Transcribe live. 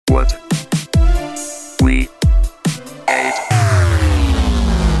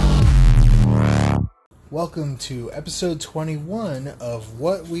Welcome to episode 21 of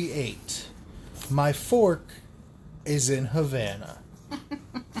What We Ate. My fork is in Havana.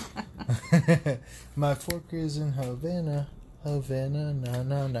 My fork is in Havana, Havana, na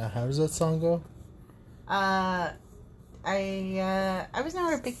na na. How does that song go? I was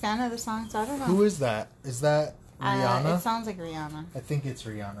never a big fan of the song, so I don't know. Who is that? Is that Rihanna? It sounds like Rihanna. I think it's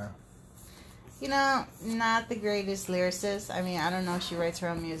Rihanna. You know, not the greatest lyricist. I mean, I don't know if she writes her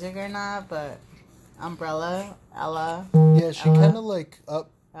own music or not, but Umbrella, Ella. Yeah, she kind of like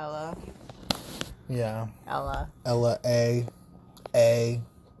up. Ella. Yeah. Ella. Ella, A.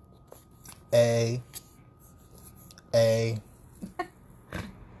 I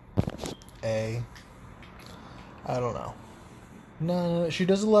don't know. No, she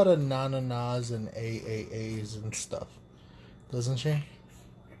does a lot of na-na-nas and a-a-a's and stuff. Doesn't she?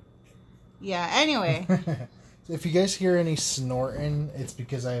 Yeah, anyway. If you guys hear any snorting, it's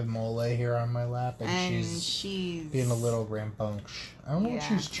because I have Mole here on my lap and she's being a little rambunctious. I don't know what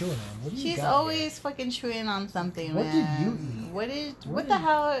she's chewing on. What do you She's got always here? fucking chewing on something, What man. did you eat? What the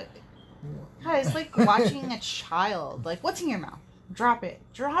hell? God, it's like watching a child. Like, what's in your mouth? Drop it.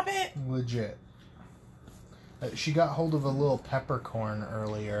 Drop it. Legit. She got hold of a little peppercorn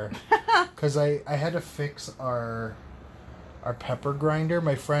earlier because I had to fix our pepper grinder.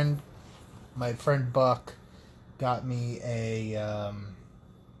 My friend Buck got me a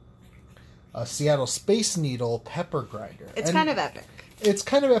Seattle Space Needle pepper grinder. It's kind of epic. It's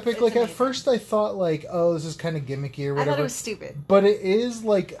kind of epic. It's like, amazing. At first I thought, like, oh, this is kind of gimmicky or whatever. I thought it was stupid. But it is,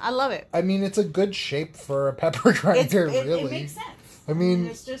 like... I love it. I mean, it's a good shape for a pepper grinder, really. It makes sense. I mean,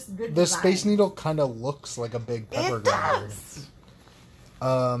 it's just good the design. Space Needle kind of looks like a big pepper It grinder. does.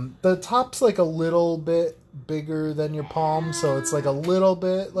 The top's, like, a little bit bigger than your palm, so it's, like, a little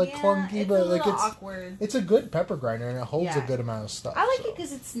bit, like, clunky, but, like, it's... awkward. It's a good pepper grinder, and it holds a good amount of stuff. I like it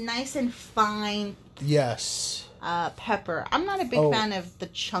because it's nice and fine. Yes. Pepper. I'm not a big fan of the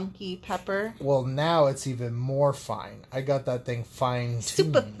chunky pepper. Well, now it's even more fine. I got that thing fine-tuned.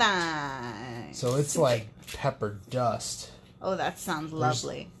 Super fine. So it's like pepper dust. Oh, that sounds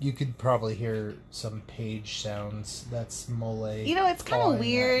lovely. You could probably hear some page sounds. That's Mole. You know, it's kind of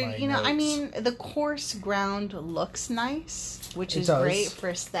weird. You know, notes. I mean, the coarse ground looks nice, which is does. great for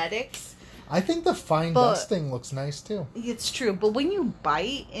aesthetics. I think the fine dust thing looks nice, too. It's true. But when you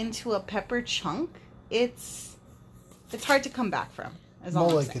bite into a pepper chunk, it's hard to come back from.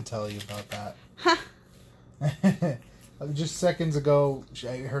 Mole could tell you about that. Just seconds ago,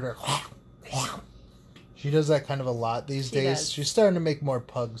 I heard her. She does that kind of a lot these days. Does. She's starting to make more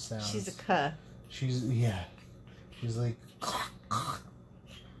pug sounds. She's a cuh. She's like.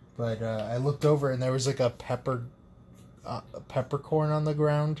 But I looked over and there was like a peppercorn on the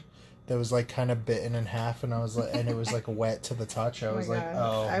ground that was like kind of bitten in half, and I was like, and it was like wet to the touch. I was like,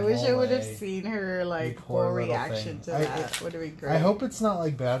 oh, I wish I would have Mole. seen her like poor full little reaction thing. to that. Would have been great. I hope it's not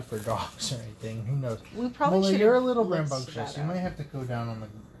like bad for dogs or anything. Who knows? We probably Mole, should. you're a little looked rambunctious. that You up. might have to go down on the.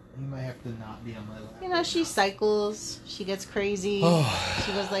 You might have to not be on my lap. You know, she cycles. She gets crazy.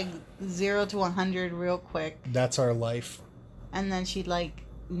 She goes like 0 to 100 real quick, That's our life. and then she like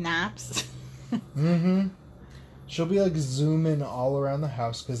naps. Mm-hmm. She'll be like zooming all around the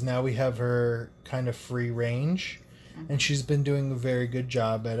house because now we have her kind of free range, and she's been doing a very good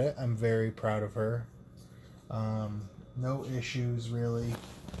job at it. I'm very proud of her. No issues really.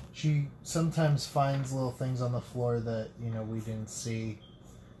 She sometimes finds little things on the floor that we didn't see,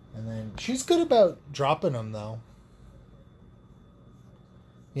 and then she's good about dropping them though.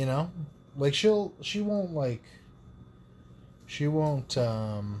 Like she won't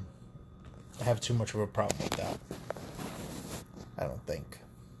have too much of a problem with that. I don't think.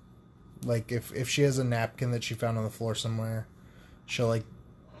 Like if she has a napkin that she found on the floor somewhere, she'll like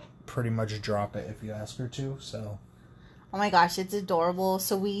pretty much drop it if you ask her to. So Oh my gosh, it's adorable.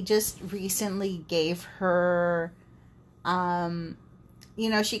 So we just recently gave her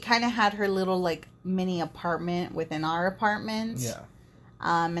she kind of had her little like mini apartment within our apartment. yeah.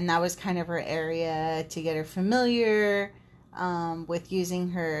 And that was kind of her area to get her familiar with using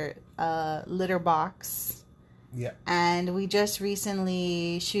her litter box. Yeah. And we just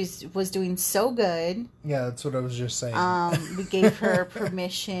recently, she was doing so good. Yeah, that's what I was just saying. We gave her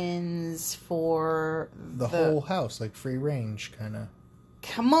permissions for the whole house, like free range, kind of.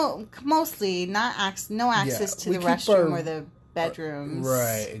 Mostly, no access to the restroom or the bedrooms.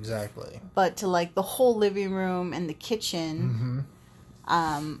 Right, exactly. But to like the whole living room and the kitchen.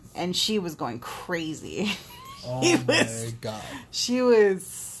 Mm-hmm. And she was going crazy. Oh my God. She was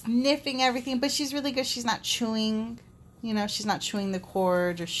sniffing everything, but she's really good. She's not chewing, she's not chewing the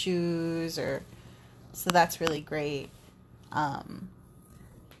cord or shoes so that's really great.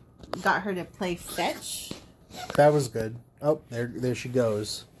 got her to play fetch. That was good. Oh, there she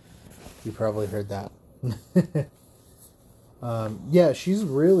goes. You probably heard that. Yeah, she's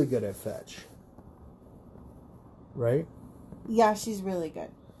really good at fetch. Right? Yeah, she's really good.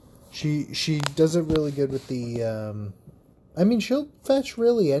 She does it really good with the, I mean, she'll fetch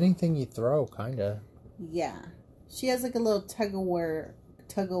really anything you throw, kinda. Yeah. She has like a little tug-of-war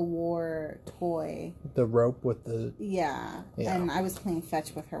toy. The rope with the... Yeah. And I was playing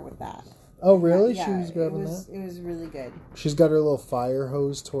fetch with her with that. Oh, really? Yeah, she was grabbing that? It was really good. She's got her little fire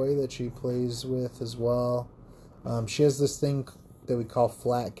hose toy that she plays with as well. She has this thing that we call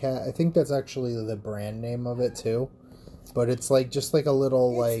Flat Cat. I think that's actually the brand name of it, too. But it's like just like a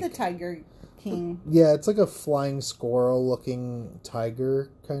little, it's the Tiger King. Yeah, it's like a flying squirrel-looking tiger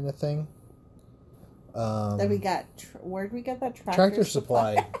kind of thing. That we got... where'd we get that? Tractor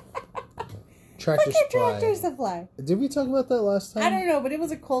Supply. Tractor Supply. Did we talk about that last time? I don't know, but it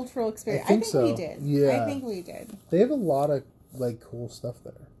was a cultural experience. I think so. we did. Yeah. I think we did. They have a lot of like cool stuff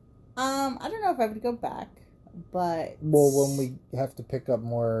there. I don't know if I would go back, but well, when we have to pick up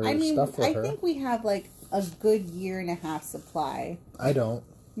more stuff with her. I think we have like a good 1.5 years supply. I don't.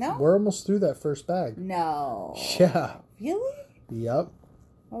 No? We're almost through that first bag. No. Yeah. Really? Yep.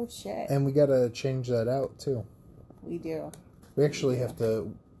 Oh shit. And we gotta change that out too. We do. We actually have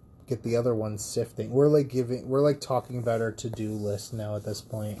to get the other ones sifting. We're like talking about our to-do list now at this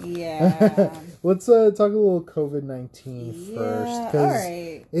point. Yeah. Let's talk a little COVID-19 first,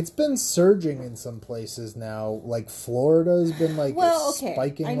 because it's been surging in some places now. Like Florida's been like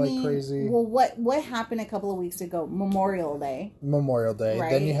spiking like crazy. Well, what happened a couple of weeks ago? Memorial Day. Right?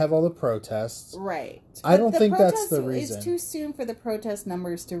 Then you have all the protests. Right. I don't think that's the reason. It's too soon for the protest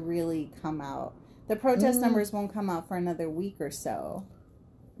numbers to really come out. The protest numbers won't come out for another week or so.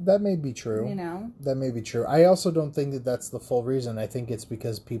 That may be true. You know? That may be true. I also don't think that that's the full reason. I think it's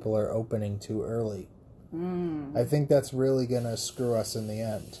because people are opening too early. I think that's really going to screw us in the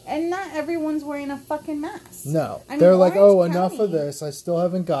end. And not everyone's wearing a fucking mask. No. They're like, enough of this. I still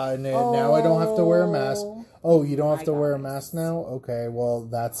haven't gotten it. Now I don't have to wear a mask. Oh, you don't have to wear a mask now? Okay, well,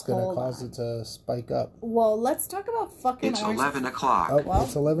 that's going to cause it to spike up. Well, let's talk about fucking It's 11 o'clock. Oh, well,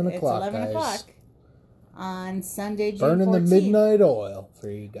 it's 11 o'clock, it's 11 guys. o'clock. On Sunday, June Burning 14th. the midnight oil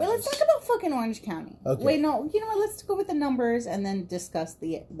for you guys. But let's talk about fucking Orange County. Okay. Wait, no. You know what? Let's go with the numbers and then discuss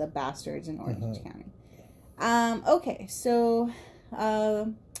the bastards in Orange County. Okay, so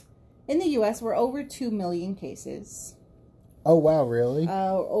in the U.S., we're over 2 million cases. Oh, wow, really?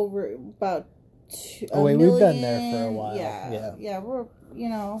 Over about we've been there for a while. Yeah, we're,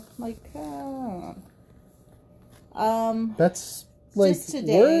 that's... Like,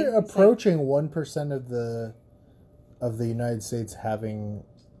 today, we're approaching 1% of the United States having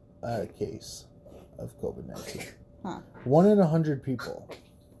a case of COVID-19. Huh. 1 in 100 people.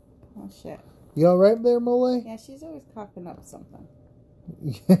 Oh, shit. You all right there, Mole? Yeah, she's always coughing up something.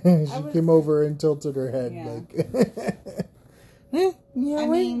 She came over and tilted her head. Yeah. I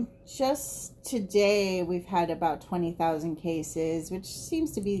mean, just today we've had about 20,000 cases, which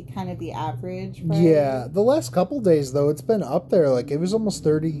seems to be kind of the average, right? Yeah, the last couple days, though, it's been up there. Like, it was almost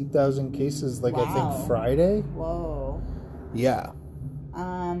 30,000 cases, I think, Friday. Whoa. Yeah.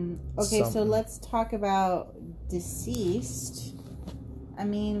 Okay, so let's talk about deceased. I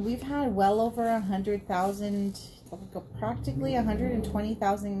mean, we've had well over 100,000, practically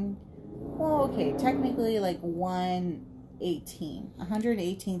 120,000. Well, okay, technically like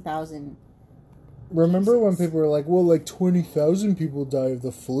 118,000. Remember when people were like, well, like 20,000 people die of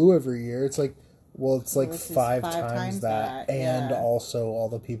the flu every year? It's like, well, it's like five times that. And also all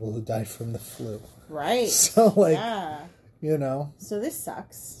the people who died from the flu. Right. So, like, you know. So this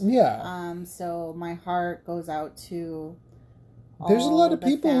sucks. Yeah. So my heart goes out to there's a lot of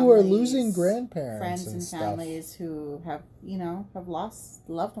people families, who are losing grandparents friends and stuff. families who have lost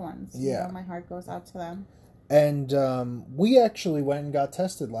loved ones. Yeah. My heart goes out to them. And we actually went and got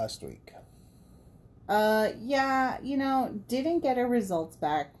tested last week. Yeah, didn't get our results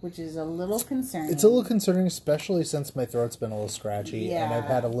back, which is a little concerning. It's a little concerning, especially since my throat's been a little scratchy and I've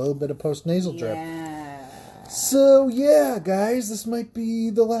had a little bit of post-nasal drip. Yeah. So, yeah, guys, this might be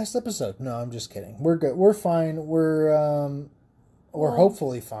the last episode. No, I'm just kidding. We're good. We're fine. We're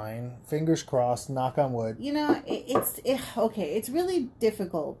hopefully fine. Fingers crossed. Knock on wood. It's really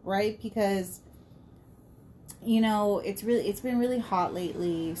difficult, right? Because it's been really hot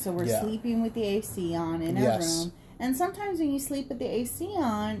lately, so we're sleeping with the AC on in our room. And sometimes when you sleep with the AC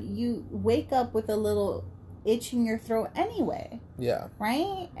on, you wake up with a little itch in your throat anyway. Yeah.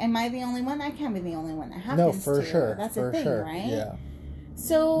 Right? Am I the only one? I can't be the only one that happens. No, for to. sure. That's for a thing, sure. right? Yeah.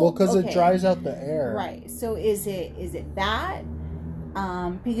 So because it dries out the air. Right. So is it that?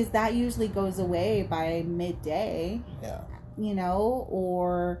 Because that usually goes away by midday. Yeah. You know,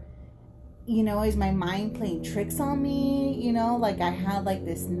 or, you know, is my mind playing tricks on me? You know, like I had like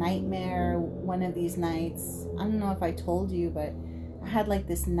this nightmare one of these nights. I don't know if I told you, but I had like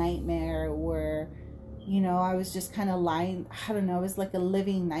this nightmare where, you know, I was just kind of lying. I don't know. It was like a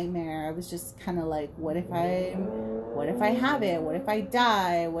living nightmare. I was just kind of like, what if I have it? What if I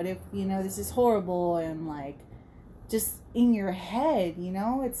die? What if, you know, this is horrible? And like, just in your head, you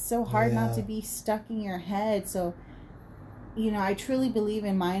know, it's so hard not to be stuck in your head. So, you know, I truly believe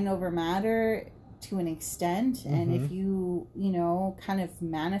in mind over matter to an extent. And if you, you know, kind of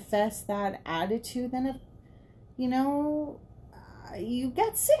manifest that attitude, then, you know, you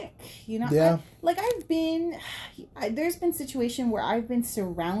get sick, you know. Yeah. There's been situation where I've been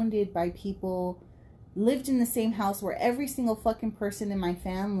surrounded by people, lived in the same house where every single fucking person in my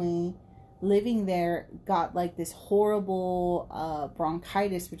family living there got like this horrible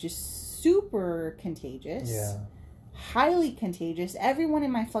bronchitis, which is super contagious. Yeah. Highly contagious. Everyone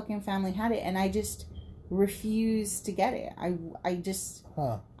in my fucking family had it, and I just refused to get it. I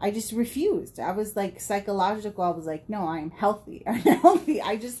just refused. I was like psychological. I was like, no, I'm healthy. I'm healthy.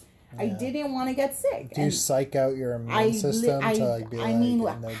 I didn't want to get sick. Do you psych out your immune system to like be I like, mean,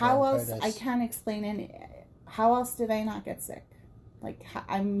 no how bronchitis? else? I can't explain any. How else did I not get sick? Like,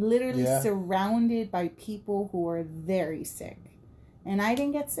 I'm literally surrounded by people who are very sick, and I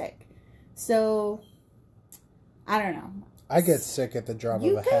didn't get sick. So I don't know. I get sick at the drop of a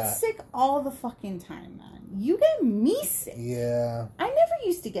hat. You get sick all the fucking time, man. You get me sick. Yeah. I never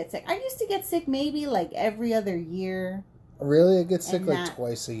used to get sick. I used to get sick maybe like every other year. Really? I get sick like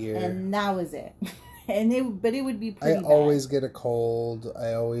twice a year. And that was it. But it would be pretty bad. I always get a cold.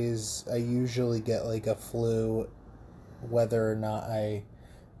 I usually get like a flu, whether or not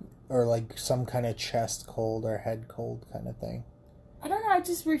or like some kind of chest cold or head cold kind of thing. I don't know. I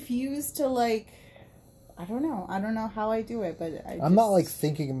just refuse to like... I don't know. I don't know how I do it, but I'm not like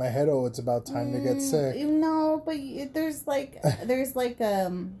thinking in my head, oh, it's about time to get sick. No, but there's like,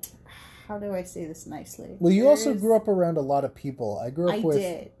 how do I say this nicely? Well, you also grew up around a lot of people. I grew up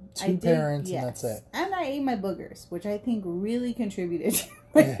with two parents, and that's it. And I ate my boogers, which I think really contributed to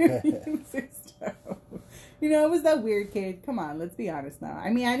my immune system. You know, I was that weird kid. Come on, let's be honest now.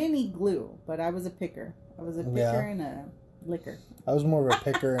 I mean, I didn't eat glue, but I was a picker. I was a picker and a licker. I was more of a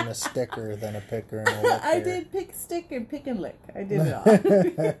picker and a sticker than a picker and a licker. I did pick, stick, and pick and lick. I did it all.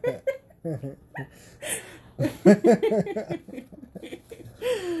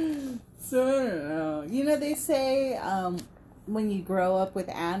 So, I don't know. You know, they say when you grow up with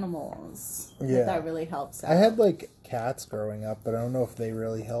animals, that really helps out. I had, like, cats growing up, but I don't know if they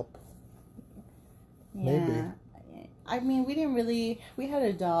really help. Yeah. Maybe. I mean, we had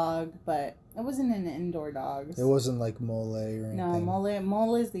a dog, but it wasn't an indoor dog. It wasn't like Mole or anything. No,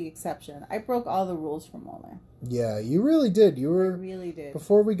 Mole is the exception. I broke all the rules for Mole. Yeah, you really did. I really did.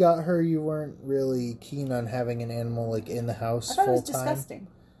 Before we got her, you weren't really keen on having an animal like in the house full time. It was disgusting.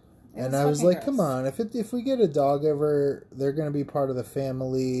 And I was like, gross. Come on, if we get a dog ever, they're going to be part of the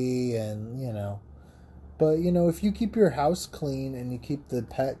family, and, you know. But, you know, if you keep your house clean and you keep the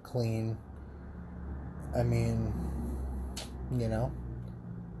pet clean, I mean, you know,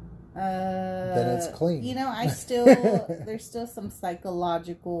 then it's clean. You know, there's still some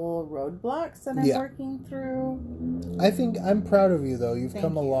psychological roadblocks that I'm working through. I think I'm proud of you, though. You've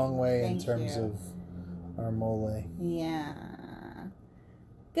come a long way in terms of our Mole. Yeah.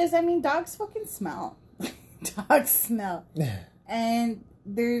 Because, I mean, dogs fucking smell. Dogs smell. And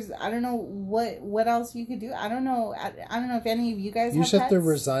I don't know what else you could do. I don't know. I don't know if any of you guys have pets. You just have to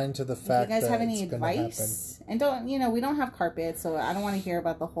resign to the fact that it's going to happen. You guys have any advice? And we don't have carpet, so I don't want to hear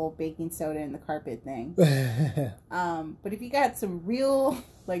about the whole baking soda and the carpet thing. But if you got some real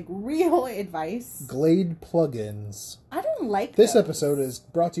advice. Glade plugins. I don't like this episode is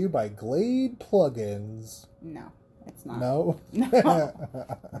brought to you by Glade plugins. No. It's not. No?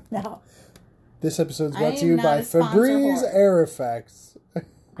 No. This episode's brought to you by Febreze Air Effects.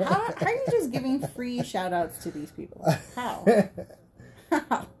 How are you just giving free shout-outs to these people? How?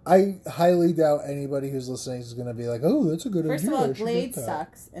 I highly doubt anybody who's listening is going to be like, oh, that's a good idea. First of all, Glade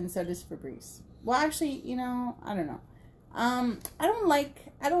sucks, and so does Febreze. Well, actually, you know, I don't know. I don't like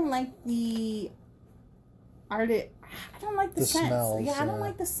the art. I don't like the scent. Yeah, I don't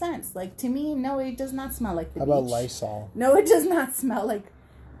like the scents. Like, to me, no, it does not smell like the beach. How about Lysol? No, it does not smell like,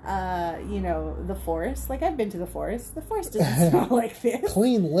 the forest. Like, I've been to the forest. The forest doesn't smell like this.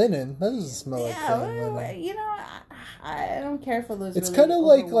 Clean linen. That doesn't smell like clean linen. You know, I don't care for those. It's really kind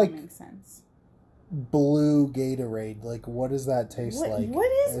of like scents. blue Gatorade. Like, what does that taste like?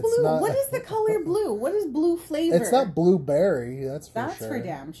 What is blue? What is the color blue? What is blue flavor? It's not blueberry, that's for That's sure. for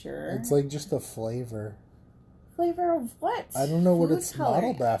damn sure. It's like just a flavor. Flavor of what? I don't know what Food it's color.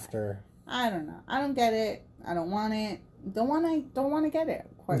 modeled after. I don't know. I don't get it. I don't want it. Don't want to get it.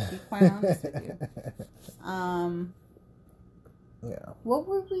 Be quite honest with you. Yeah. What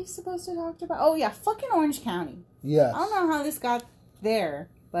were we supposed to talk about? Oh yeah, fucking Orange County. Yes. I don't know how this got there,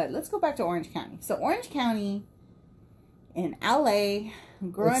 but let's go back to Orange County. So Orange County in LA,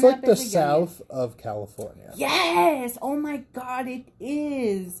 growing it's like up the as a youngin'. south of California. Yes. Oh my God, it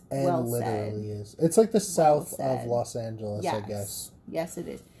is. And well literally said. is. It's like the south Well of said. Los Angeles, I Yes. guess. Yes, it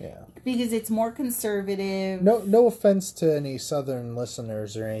is. Yeah. Because it's more conservative. No offense to any southern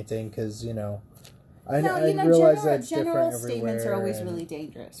listeners or anything, because, I realize that's general different statements everywhere. are always and really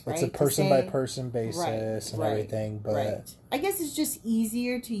dangerous, right? It's a To person by say- person basis and everything, but right. I guess it's just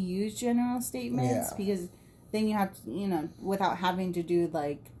easier to use general statements Yeah. because then you have to, without having to do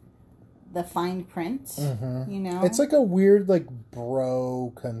like the fine print, it's like a weird, like,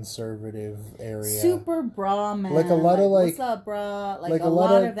 bro conservative area. super bra man, Like a lot of, like- what's up, bra? like a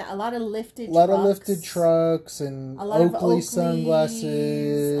lot of that, a lot of lifted, lifted trucks and a lot of Oakley Oakleys,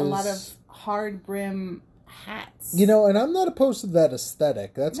 sunglasses, a lot of hard brim hats. and I'm not opposed to that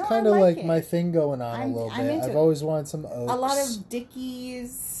aesthetic. That's No, kind I of like like it. my thing going on I'm a little into bit. it. I've always wanted some Oaks. a lot of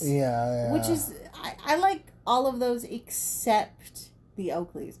Dickies. yeah. Which is, I like all of those except the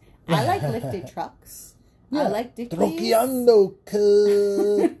Oakleys. I like lifted trucks. Yeah. I like Dickies. Troquiando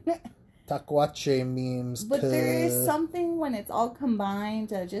ka. Taquache memes. But ka. there is something when it's all combined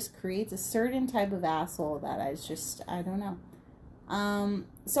that just creates a certain type of asshole that I don't know.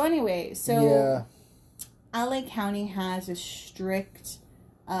 So anyway, Yeah. LA County has a strict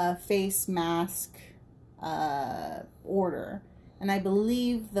face mask order. And I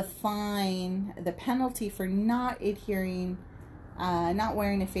believe the penalty for not adhering, not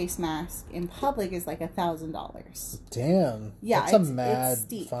wearing a face mask in public is like $1,000. Damn. Yeah, That's a it's mad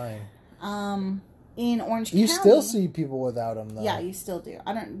steep. fine. In Orange County, You still see people without them, though. yeah, you still do.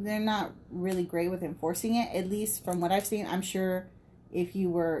 They're not really great with enforcing it, at least from what I've seen. I'm sure if you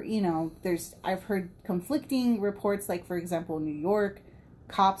were, I've heard conflicting reports, like, for example, New York,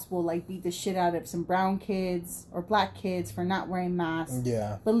 cops will, like, beat the shit out of some brown kids or black kids for not wearing masks.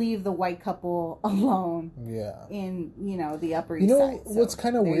 Yeah. But leave the white couple alone Yeah. in, the Upper East Side. So, what's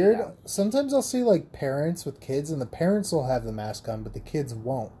kind of there you weird? go. Sometimes I'll see, like, parents with kids, and the parents will have the mask on, but the kids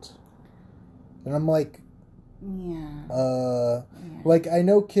won't. And I'm like, Yeah. like, I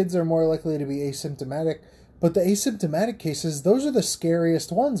know kids are more likely to be asymptomatic, but the asymptomatic cases, those are the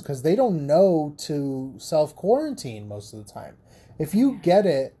scariest ones because they don't know to self-quarantine most of the time. If you get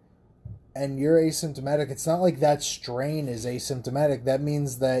it and you're asymptomatic, it's not like that strain is asymptomatic. That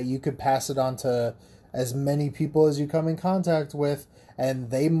means that you could pass it on to as many people as you come in contact with,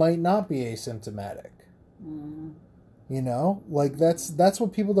 and they might not be asymptomatic. Mm. Like, that's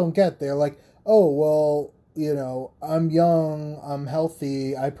what people don't get. They're like, oh, well, I'm young, I'm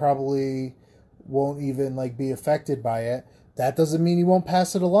healthy, I probably won't even, like, be affected by it. That doesn't mean you won't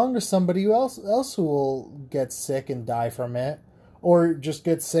pass it along to somebody else who will get sick and die from it, or just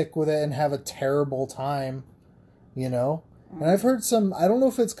get sick with it and have a terrible time, And I've heard some, I don't know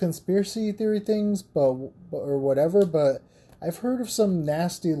if it's conspiracy theory things, or whatever, but I've heard of some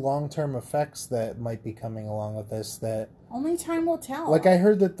nasty long-term effects that might be coming along with this that... Only time will tell. Like, I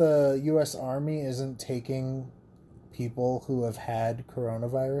heard that the U.S. Army isn't taking people who have had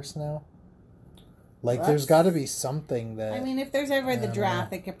coronavirus now. Like, there's got to be something that... I mean, if there's ever the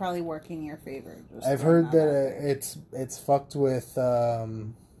draft, it could probably work in your favor. I've heard that it's fucked with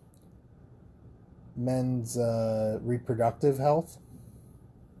men's reproductive health.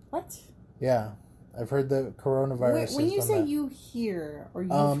 What? Yeah. I've heard that coronavirus... When you is say on that. you hear, or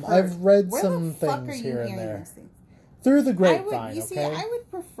you've heard, I've read where some the fuck things are you here and hearing there. these things? Through the grapevine, okay? I would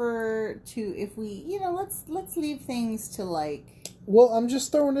prefer to, if we, let's leave things to, like... Well, I'm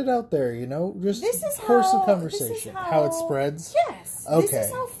just throwing it out there, Just This is course how- of conversation. this is how it how- spreads? Yes. Okay. This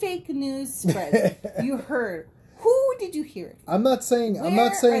is how fake news spreads. You heard. Who did you hear it from? I'm not saying Where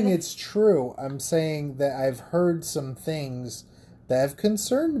are the- it's true. I'm saying that I've heard some things that have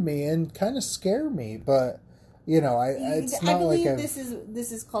concerned me and kind of scare me, but it's not I believe like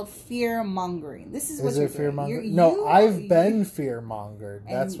this is called fear mongering. This is what is you're it fear doing. mongering? No, I've been fear mongered.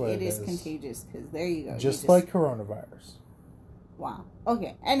 That's what it is. It is contagious because there you go. Just like coronavirus. Wow.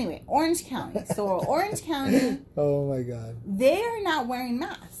 Okay. Anyway, Orange County. So Orange County, Oh my god. they are not wearing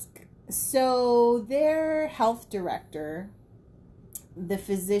masks. So their health director, the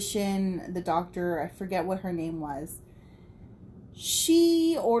physician, the doctor, I forget what her name was.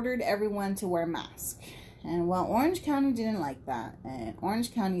 she ordered everyone to wear masks. And well, Orange County didn't like that. And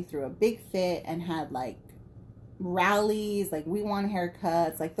Orange County threw a big fit and had like rallies, like we want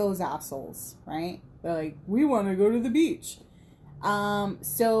haircuts, like those assholes, right? They're like, we want to go to the beach.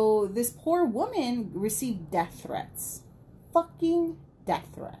 So this poor woman received death threats. Fucking death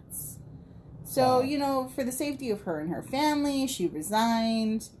threats. So, you know, for the safety of her and her family, she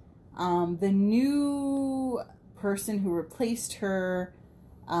resigned. The new person who replaced her,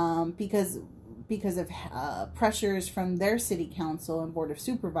 because of pressures from their city council and board of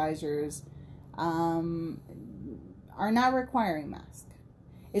supervisors, are not requiring masks.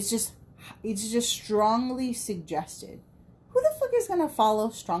 It's just strongly suggested. Who the fuck is gonna follow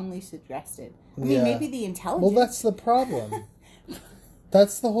strongly suggested? I mean, maybe the intelligence. Well, that's the problem.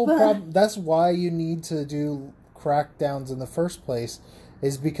 That's the whole problem. That's why you need to do crackdowns in the first place,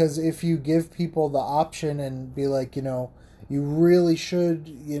 is because if you give people the option and be like, you know, you really should,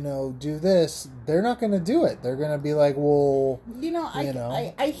 you know, do this, they're not going to do it. They're going to be like, well,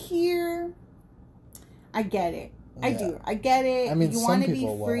 I hear, I get it. I do. I get it. I mean, you want to be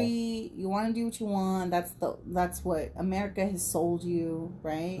free. You want to do what you want. That's what America has sold you,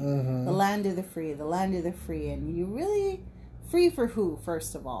 right? Mm-hmm. The land of the free, and you really free for who?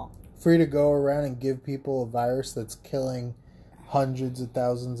 First of all, free to go around and give people a virus that's killing hundreds of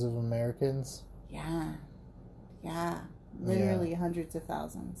thousands of Americans. Yeah, literally hundreds of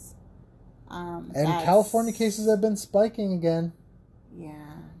thousands. And California cases have been spiking again. Yeah.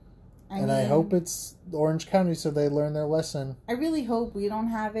 I hope it's Orange County so they learn their lesson. I really hope we don't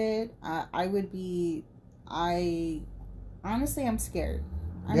have it. Honestly, I'm scared.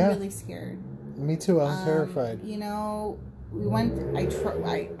 I'm really scared. Me too. I'm terrified. You know, I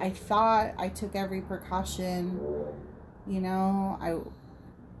thought I took every precaution. You know,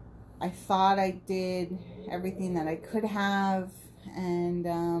 I thought I did everything that I could have. And,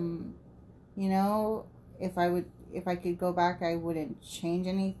 you know, if I could go back, I wouldn't change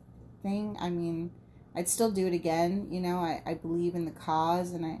anything. I mean, I'd still do it again. You know, I believe in the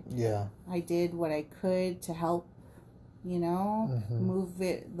cause, and I did what I could to help, you know, move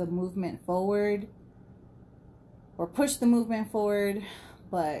the movement forward, or push the movement forward.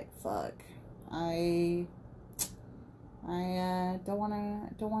 But fuck, I don't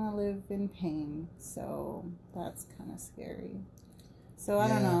wanna live in pain. So that's kind of scary. So I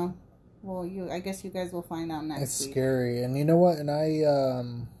don't know. Well, I guess you guys will find out next week. It's scary, and you know what? And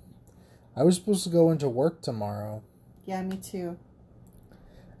I was supposed to go into work tomorrow. Yeah, me too.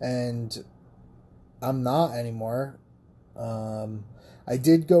 And I'm not anymore. I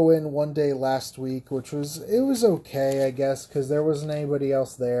did go in one day last week, which was okay, I guess, because there wasn't anybody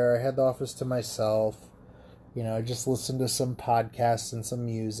else there. I had the office to myself. You know, I just listened to some podcasts and some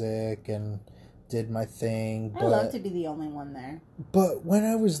music and did my thing. I love to be the only one there. But when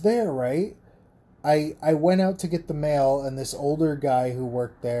I was there, right, I went out to get the mail, and this older guy who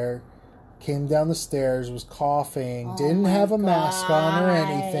worked there came down the stairs, was coughing, didn't have a mask on or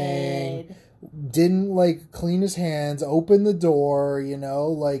anything, didn't, like, clean his hands, open the door, then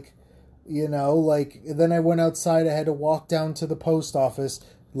I went outside, I had to walk down to the post office,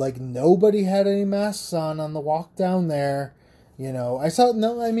 like, nobody had any masks on the walk down there, you know, it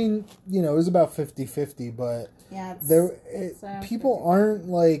was about 50-50, but people aren't,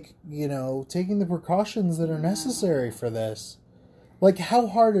 like, you know, taking the precautions that are necessary for this. Like, how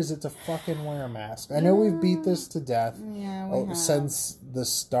hard is it to fucking wear a mask? I know we've beat this to death since the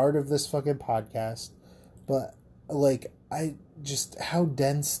start of this fucking podcast. But, like, how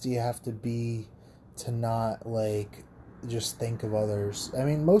dense do you have to be to not, like, just think of others? I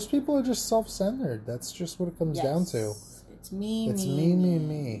mean, most people are just self-centered. That's just what it comes down to. It's me.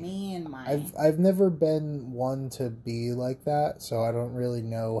 Me and mine. I've never been one to be like that, so I don't really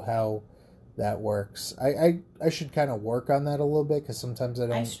know how that works. I should kind of work on that a little bit, because sometimes I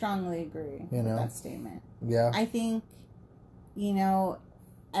don't. I strongly agree with that statement. Yeah. I think, you know,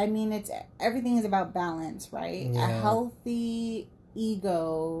 I mean, everything is about balance, right? Yeah. A healthy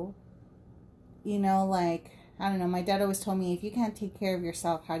ego, you know, like, I don't know, my dad always told me, if you can't take care of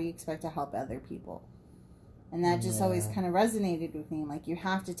yourself, how do you expect to help other people? And that just always kind of resonated with me. Like, you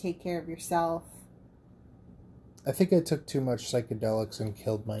have to take care of yourself. I think I took too much psychedelics and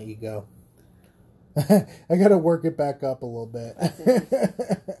killed my ego. I gotta work it back up a little bit.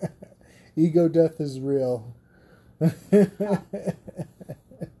 Ego death is real.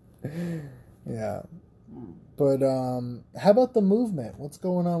 Yeah. But how about the movement? What's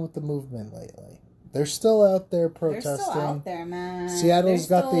going on with the movement lately? They're still out there protesting. They're still out there, man. Seattle's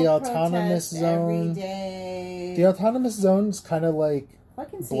got the autonomous zone. Every day. The autonomous zone's kind of like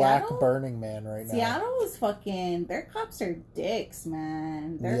fucking Black Seattle, Burning Man right now. Seattle is fucking. Their cops are dicks,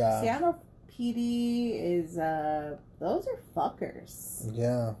 man. Their Seattle PD is those are fuckers.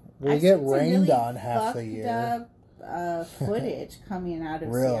 Yeah, we get rained really on half the year. Footage coming out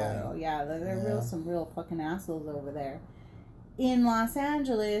of Seattle. Yeah, they're some real fucking assholes over there. In Los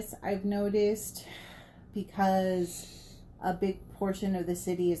Angeles, I've noticed, because a big portion of the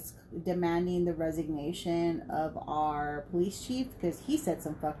city is demanding the resignation of our police chief, because he said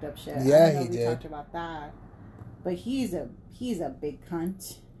some fucked up shit. Yeah, I know he we did. talked about that, but he's a big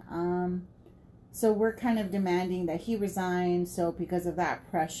cunt. So we're kind of demanding that he resign. So because of that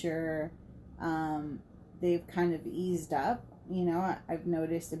pressure, they've kind of eased up. You know, I've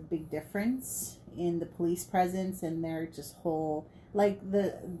noticed a big difference in the police presence and their just whole, like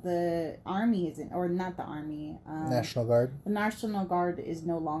the army isn't, or not the army. National Guard. The National Guard is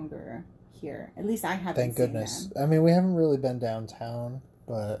no longer here. At least I haven't. Thank goodness. I mean, we haven't really been downtown,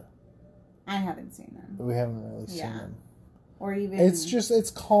 but I haven't seen them. We haven't really seen them. Or even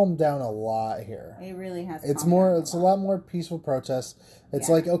it's calmed down a lot here. It really has. It's a lot more peaceful protests. It's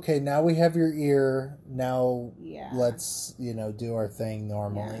like, okay, now we have your ear. Now let's, do our thing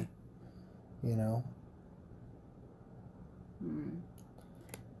normally.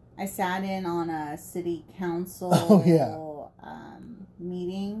 I sat in on a city council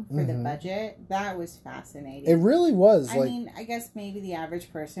meeting for the budget. That was fascinating. It really was. I mean, I guess maybe the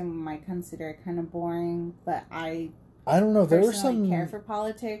average person might consider it kind of boring, but I don't know. There were some care for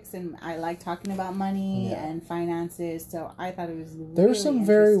politics, and I like talking about money and finances. So I thought it was. There were some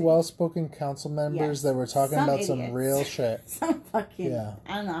very well-spoken council members that were talking about idiots. Some real shit. Some fucking.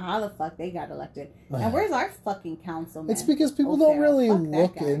 I don't know how the fuck they got elected. And where's our fucking councilman? It's because people don't really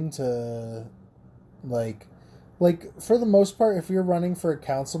look into, like for the most part, if you're running for a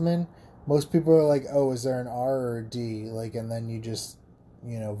councilman, most people are like, "Oh, is there an R or a D?" And then you just,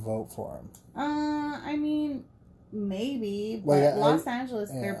 vote for him. I mean. Maybe, but Los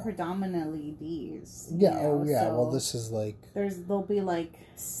Angeles, they're predominantly D's. Yeah, so well, this is there'll be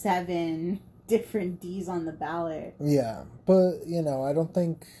 7 different D's on the ballot. Yeah, but I don't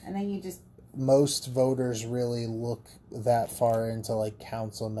think. And then you just. Most voters really look that far into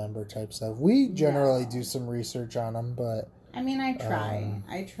council member type stuff. We generally do some research on them, but. I mean, I try.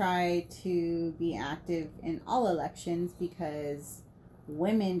 I try to be active in all elections because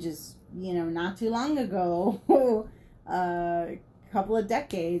women just. Not too long ago, a couple of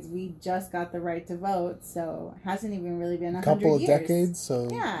decades, we just got the right to vote. So it hasn't even really been 100 years. A couple of decades? So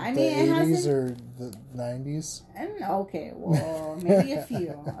yeah, I the mean, 80s or the 90s? Okay, well, maybe a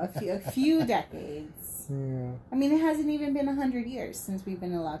few decades. Yeah. I mean, it hasn't even been 100 years since we've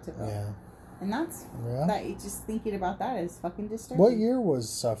been allowed to vote. Yeah. And that's, just thinking about that is fucking disturbing. What year was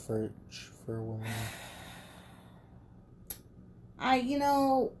suffrage for women? I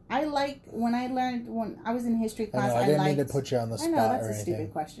like when I was in history class. I didn't mean to put you on the spot. I know that's a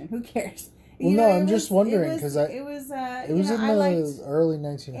stupid question. Who cares? Well, no, I'm just wondering because it was in the early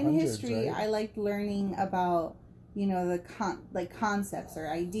 1900s. In history, right? I liked learning about the concepts or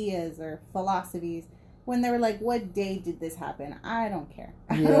ideas or philosophies. When they were like, "What day did this happen?" I don't care.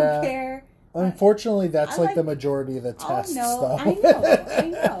 I don't care. Unfortunately, that's the majority of the tests. I know.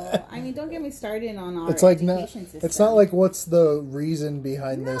 I mean, don't get me started on our education system. It's not like what's the reason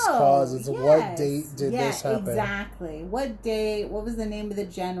behind this cause. It's what date did this happen? Exactly. What day? What was the name of the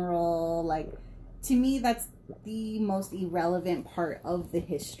general? To me, that's the most irrelevant part of the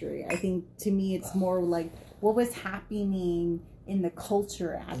history. I think to me, it's more what was happening in the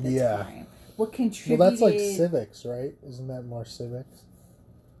culture at the time. What contributed? Well, that's civics, right? Isn't that more civics?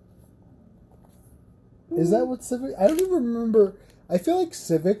 Is that what civics? I don't even remember. I feel like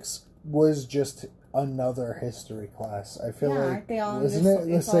civics was just another history class. I feel like aren't they all isn't it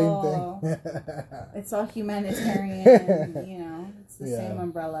the same thing? It's all humanitarian. It's the same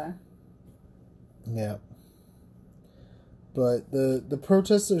umbrella. Yeah. But the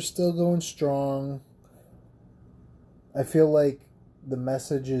protests are still going strong. I feel like the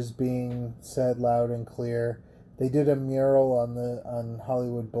message is being said loud and clear. They did a mural on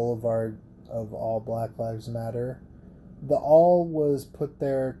Hollywood Boulevard of All Black Lives Matter. The all was put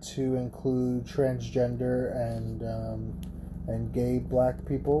there to include transgender and gay black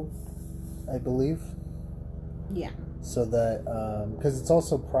people, I believe. Yeah. So that because it's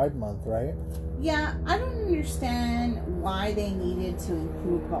also Pride Month, right? Yeah, I don't understand why they needed to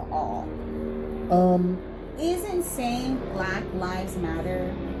include the all. Isn't saying Black Lives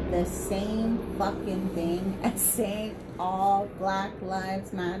Matter the same fucking thing as saying all Black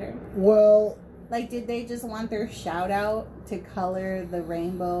Lives Matter? Well, did they just want their shout out to color the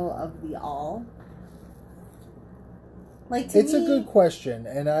rainbow of the all? Like, to It's me, a good question,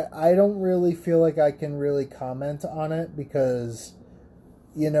 and I don't really feel like I can really comment on it because,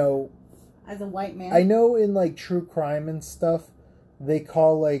 as a white man, I know in like true crime and stuff, they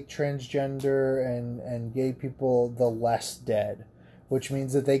call like transgender and gay people the less dead, which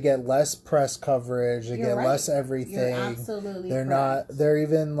means that they get less press coverage, they get less everything. You're absolutely They're correct. not. They're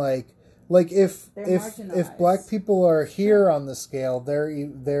even like if black people are here on the scale, they're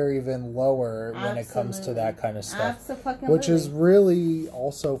even lower when it comes to that kind of stuff, which is really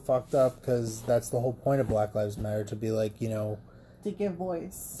also fucked up because that's the whole point of Black Lives Matter, to be like, to give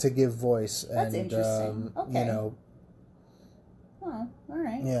voice. That's interesting. Okay. Oh, all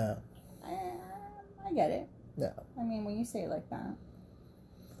right. Yeah. I get it. Yeah. I mean, when you say it like that.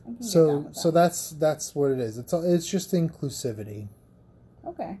 So that's what it is. It's just inclusivity.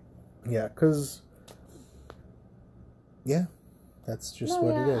 Okay. Yeah, because that's just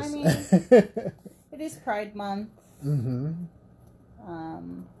what it is. I mean, it is Pride Month. Mm-hmm.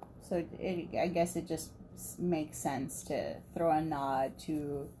 So I guess it just makes sense to throw a nod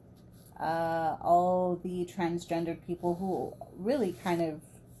to all the transgender people who really kind of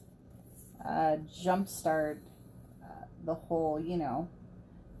jumpstart the whole,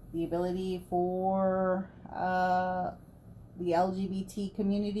 the ability for the LGBT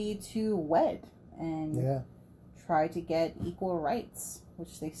community to wed and try to get equal rights,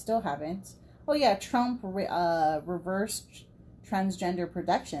 which they still haven't. Oh yeah, Trump reversed transgender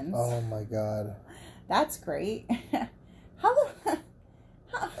protections. Oh my God, that's great.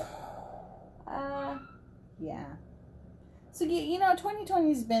 Yeah. So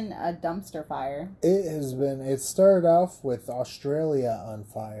 2020's been a dumpster fire. It has been. It started off with Australia on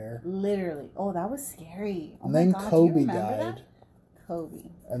fire. Literally. Oh, that was scary. Oh and my then God, Kobe died. That? Kobe.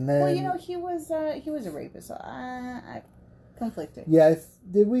 And then he was a rapist. So I conflicted. Yeah,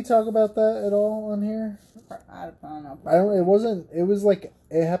 did we talk about that at all on here? I don't know. It wasn't. It was like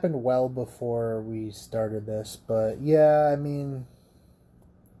it happened well before we started this, but yeah, I mean,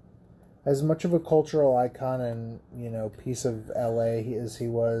 as much of a cultural icon and piece of LA as he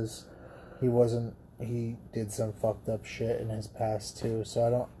was, he wasn't. He did some fucked up shit in his past too. So I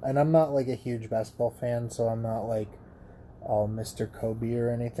don't. And I'm not like a huge basketball fan, so I'm not like all Mr. Kobe or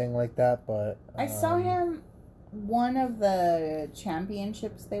anything like that. But I saw him. One of the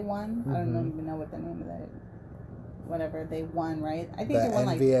championships they won. Mm-hmm. I don't even know what the name of that. Whatever they won, right? I think they won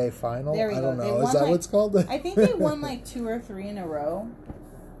NBA final. There we go. I don't know. Is that what it's called? I think they won like 2 or 3 in a row.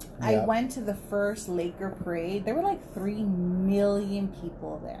 Yeah. I went to the first Laker parade. There were like 3 million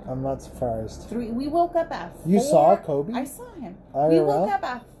people there. I'm not surprised. We woke up at 4. You saw Kobe? I saw him. IRL? We woke up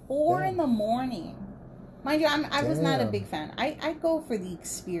at 4 in the morning. Mind you, I was not a big fan. I go for the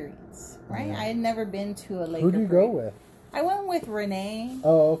experience, right? Yeah. I had never been to a Laker Who did you parade. go with? I went with Renee.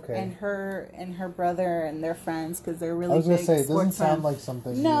 Oh, okay. And her brother and their friends because they're really. I was gonna big say it doesn't sports sound fans. like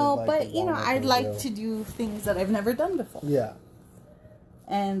something. No, you would but I'd like to do things that I've never done before. Yeah.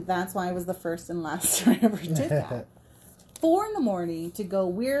 And that's why I was the first and last I ever did that. 4 in the morning to go.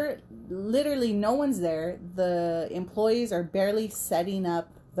 We're literally no one's there. The employees are barely setting up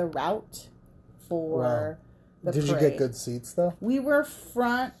the route for. Wow. Did you get good seats though? We were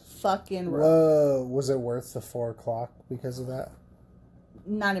front fucking row. Whoa, was it worth the 4 o'clock because of that?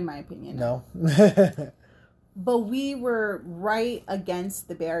 Not in my opinion. No. But we were right against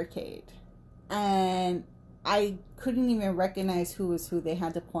the barricade. And I couldn't even recognize who was who. They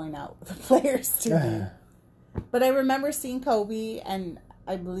had to point out the players to me. But I remember seeing Kobe and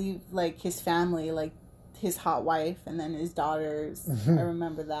I believe like his family, like his hot wife and then his daughters. I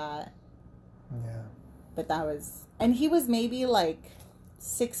remember that. Yeah. But that was... And he was maybe like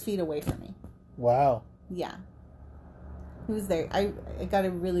 6 feet away from me. Wow. Yeah. He was there. I got a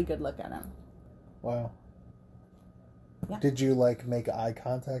really good look at him. Wow. Yeah. Did you like make eye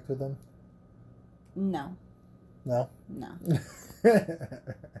contact with him? No. No? No. No.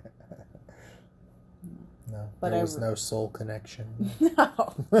 But there was no soul connection.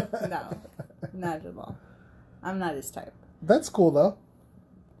 No. No. Not at all. I'm not his type. That's cool though.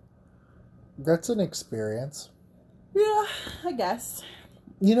 That's an experience. Yeah, I guess.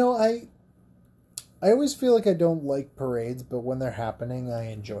 I always feel like I don't like parades, but when they're happening,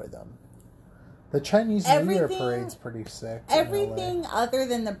 I enjoy them. The Chinese New Year parade's pretty sick. Everything other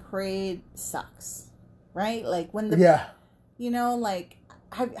than the parade sucks, right? Like when the like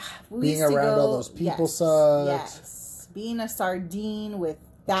being around all those people sucks. Yes, being a sardine with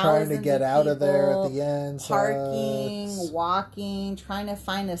trying to get out of there at the end, parking, sucks. walking, trying to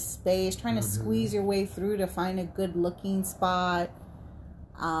find a space, trying to squeeze your way through to find a good looking spot.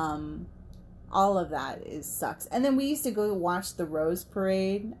 All of that sucks. And then we used to go watch the Rose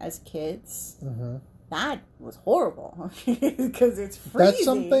Parade as kids. That was horrible because it's freezing. That's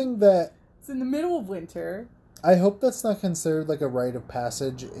something that It's in the middle of winter. I hope that's not considered like a rite of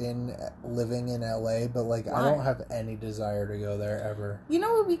passage in living in LA, but like I don't have any desire to go there ever. You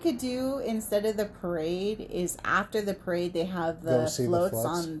know what we could do instead of the parade is after the parade they have the floats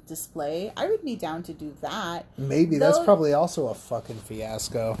on display. I would be down to do that. Maybe that's probably also a fucking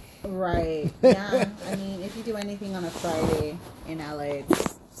fiasco. Right. Yeah. I mean, if you do anything on a Friday in LA, it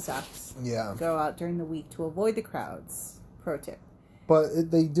sucks. Yeah. Go out during the week to avoid the crowds. Pro tip. But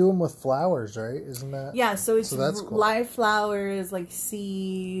they do them with flowers, right? Isn't that? Yeah, so it's that's cool. live flowers, like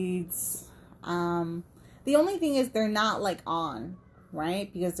seeds. The only thing is they're not like on,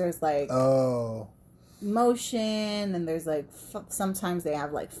 right? Because there's like motion and there's like sometimes they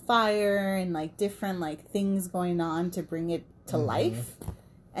have like fire and like different like things going on to bring it to life,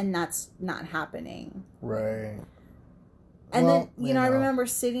 and that's not happening. Right. And then, I remember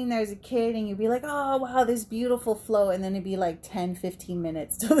sitting there as a kid and you'd be like, oh, wow, this beautiful flow. And then it'd be like 10, 15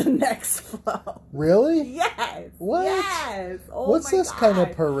 minutes to the next flow. Really? Yes. What? Yes. Oh, what's this kind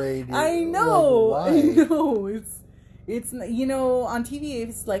of parade? I know. Like, I know. It's on TV,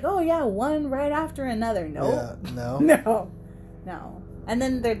 it's like, oh, yeah, one right after another. No. Yeah, no? No. And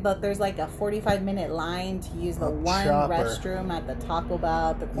then there's like a 45-minute line to use the one restroom at the Taco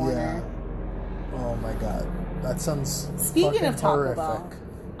Bell at the corner. Yeah. Oh, my God. That sounds Speaking of Taco horrific. Bell,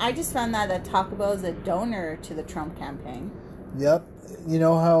 I just found out that Taco Bell is a donor to the Trump campaign. Yep. You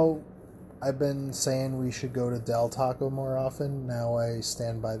know how I've been saying we should go to Del Taco more often? Now I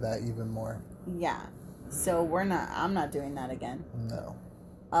stand by that even more. Yeah. So I'm not doing that again. No.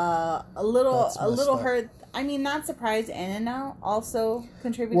 A little hurt. I mean, not surprised In-N-Out also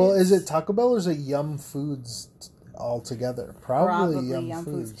contributed. Well, is it Taco Bell or is it Yum Foods altogether? Probably Yum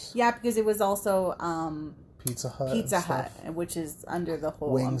Foods. Yeah, because it was also Pizza Hut, which is under the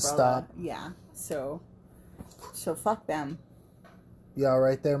whole Wingstop. umbrella. Yeah. So fuck them. You all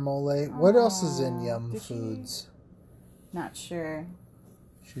right there, Mole? What else is in Yum Foods? Not sure.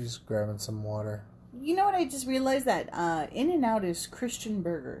 She's grabbing some water. You know what? I just realized that In-N-Out is Christian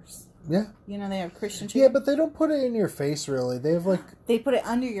burgers. Yeah. They have Christian chicken. Yeah, but they don't put it in your face, really. They have They put it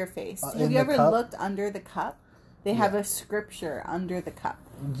under your face. Have you ever looked under the cup? They have a scripture under the cup.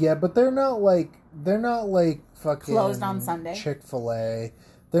 Yeah, but they're not like fucking closed on Sunday. Chick-fil-A.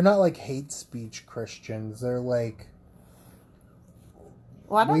 They're not like hate speech Christians. They're like.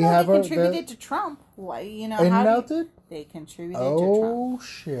 Well, I don't know if they contributed to Trump. Why, In-N-Out did? They contributed to Trump.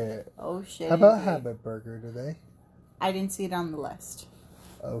 Oh shit! How about Habit Burger? Do they? I didn't see it on the list.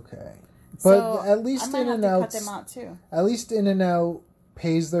 Okay, but at least In-N-Out cut them out too. At least In-N-Out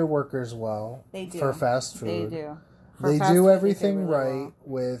pays their workers well. They do for fast food. They do. They do everything right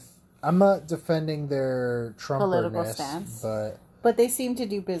with. I'm not defending their political Trumperness, stance, but they seem to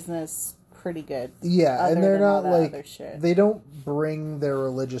do business pretty good. Yeah, and they're not like they don't bring their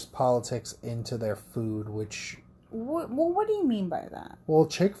religious politics into their food, which. What do you mean by that? Well,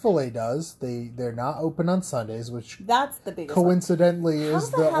 Chick-fil-A does. They're not open on Sundays, which that's the biggest. Coincidentally, is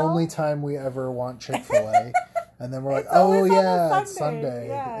the only time we ever want Chick-fil-A, and then we're like, oh yeah, it's Sunday.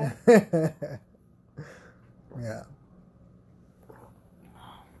 Yeah. Yeah.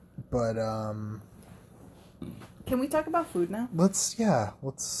 But can we talk about food now? Let's get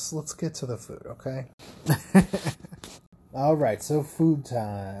to the food, okay? All right, so food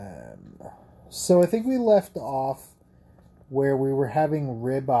time. So I think we left off where we were having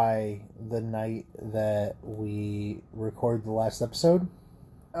ribeye the night that we recorded the last episode.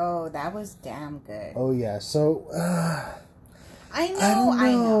 Oh, that was damn good. Oh yeah, so I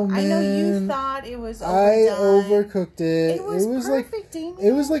know you thought it was overdone. I overcooked it. It was perfect, like Damien.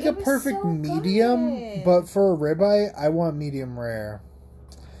 It was like it a perfect medium, good. But for a ribeye, I want medium rare.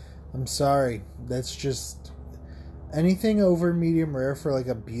 I'm sorry. That's just anything over medium rare for like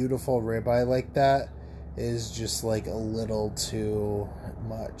a beautiful ribeye like that is just like a little too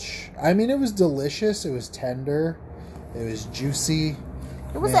much. I mean, it was delicious. It was tender. It was juicy.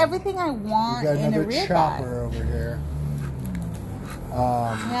 It was everything I want in a ribeye. We got another chopper over here.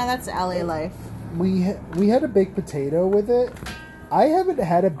 Yeah, that's LA life. We had a baked potato with it. I haven't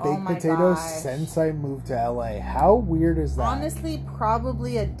had a baked potato since I moved to LA. How weird is that? Honestly,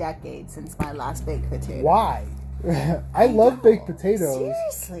 probably a decade since my last baked potato. Why? I love baked potatoes.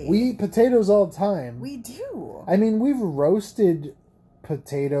 Seriously. We eat potatoes all the time. We do. I mean, we've roasted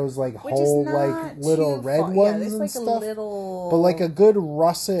potatoes like whole, like little red ones and like stuff. But like a good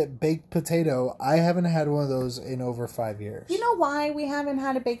russet baked potato, I haven't had one of those in over 5 years. You know why we haven't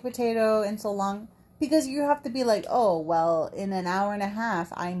had a baked potato in so long? Because you have to be like, oh, well, in an hour and a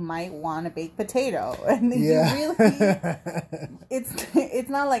half, I might want a baked potato. And then you really, it's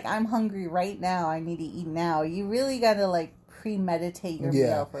not like I'm hungry right now, I need to eat now. You really got to, like, premeditate your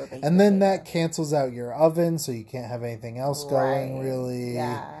meal for a baked potato. And then that cancels out your oven, so you can't have anything else going, really.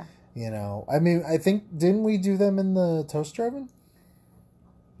 Yeah. You know, I mean, I think, didn't we do them in the toaster oven?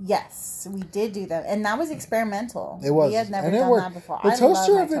 Yes, we did do that, and that was experimental. It was. We had never and it done worked. that before. The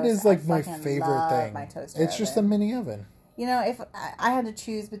toaster oven is like I my fucking favorite love thing. My toaster It's just a mini oven. You know, if I had to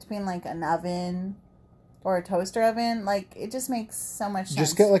choose between like an oven or a toaster oven, like it just makes so much sense.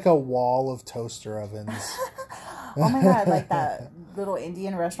 Just get like a wall of toaster ovens. Oh my god, like that little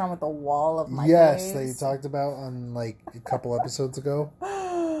Indian restaurant with a wall of microwaves. Yes, that you talked about on like a couple episodes ago.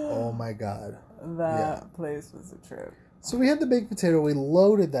 Oh my god. That place was a trip. So we had the baked potato. We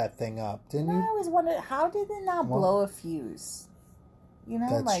loaded that thing up, didn't you? I always wondered, how did it not blow a fuse? You know,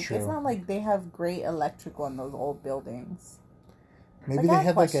 That's like true. It's not like they have great electrical in those old buildings. Maybe Like, they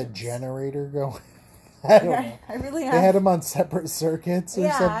had questions. like a generator going. I don't know. I really have. They had them on separate circuits or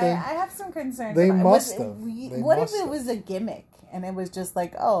something. I have some concerns. They about it. must have. What if it was a gimmick and it was just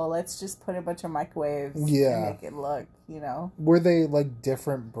like, oh, let's just put a bunch of microwaves and make it look, you know? Were they like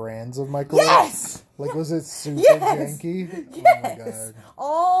different brands of microwaves? Yes! Like, was it super Yes! janky? Yes! Oh my god.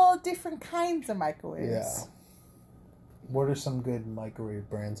 All different kinds of microwaves. Yeah. What are some good microwave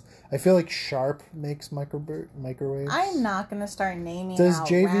brands? I feel like Sharp makes microwaves. I'm not going to start naming Does out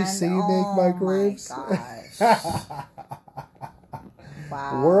JVC make microwaves? Oh my gosh.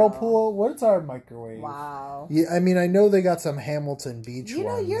 Wow. Whirlpool? What's our microwave? Wow. Yeah, I mean, I know they got some Hamilton Beach You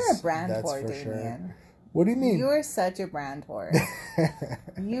know, ones. you're a brand that's whore, for Damien. sure. What do you mean? You're such a brand whore.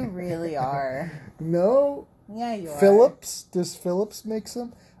 You really are. No? Yeah, you are. Philips? Does Philips make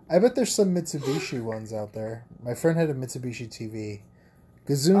some? I bet there's some Mitsubishi ones out there. My friend had a Mitsubishi TV.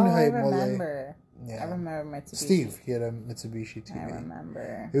 Gesundheit I Mole. remember. Yeah. I remember Mitsubishi. Steve, he had a Mitsubishi TV. I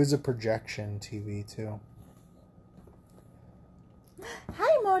remember. It was a projection TV too.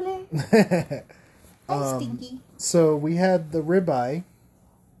 Hi, Mole. Hi, Stinky. So we had the ribeye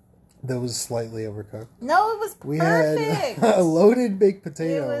that was slightly overcooked. No, it was perfect. We had a loaded baked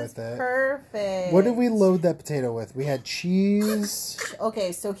potato with it. Perfect. What did we load that potato with? We had cheese.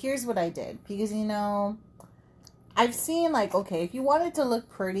 Okay, so here's what I did. Because, you know, I've seen, like, okay, if you want it to look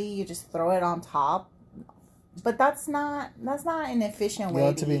pretty, you just throw it on top. But that's not an efficient way You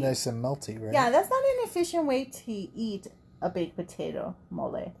want it to to be eat. nice and melty, right? Yeah, that's not an efficient way to eat a baked potato,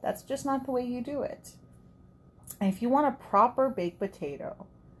 Mole. That's just not the way you do it. And if you want a proper baked potato,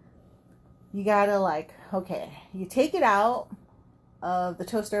 you gotta, like, okay, you take it out of the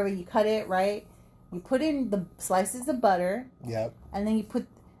toaster oven, you cut it, right? You put in the slices of butter. Yep. And then you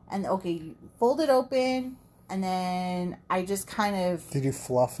you fold it open, and then I just kind of... Did you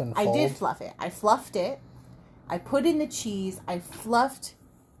fluff and fold? I did fluff it. I fluffed it. I put in the cheese. I fluffed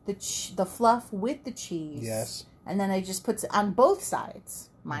the fluff with the cheese. Yes. And then I just put it on both sides,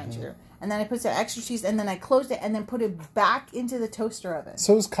 mind you. And then I put some extra cheese, and then I closed it, and then put it back into the toaster oven.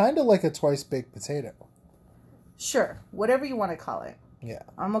 So it's kind of like a twice baked potato. Sure, whatever you want to call it. Yeah.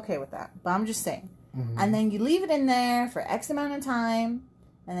 I'm okay with that. But I'm just saying. And then you leave it in there for X amount of time,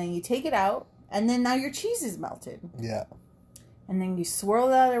 and then you take it out, and then now your cheese is melted. Yeah. And then you swirl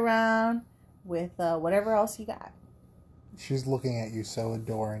that around with whatever else you got. She's looking at you so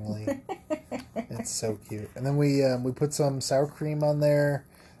adoringly. It's so cute. And then we put some sour cream on there,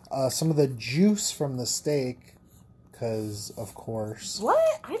 some of the juice from the steak, because of course. What?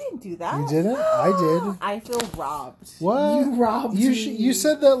 I didn't do that. You didn't? I did. I feel robbed. What? You robbed me. You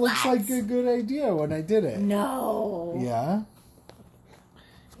said that looks like a good idea when I did it. No. Yeah.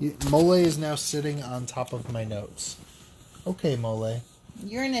 Mole is now sitting on top of my notes. Okay, Mole.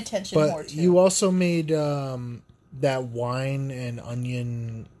 You're an attention whore But too. you also made that wine and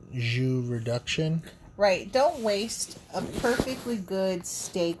onion jus reduction. Right. Don't waste a perfectly good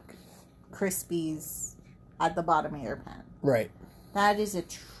steak Crispies at the bottom of your pan. Right. That is a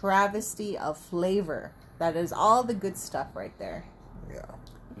travesty of flavor. That is all the good stuff right there. Yeah.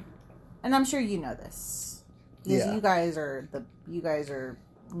 And I'm sure you know this. Because Yeah. you guys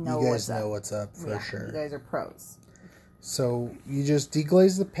know what's up for sure. You guys are pros. So you just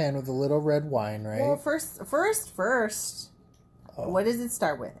deglaze the pan with a little red wine, right? Well, first, what does it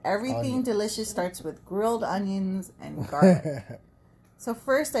start with? Everything delicious starts with grilled onions and garlic. So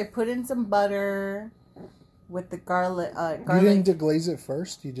first, I put in some butter with the garlic. You didn't deglaze it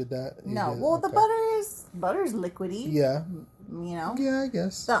first? You did that? The butter's liquidy. Yeah. You know? Yeah, I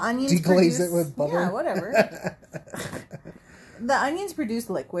guess. The onions deglaze it with butter? Yeah, whatever. The onions produce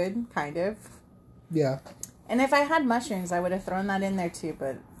liquid, kind of. Yeah. And if I had mushrooms, I would have thrown that in there too,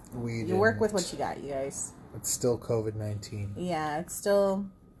 but You work with what you got, you guys. It's still COVID-19. Yeah, it's still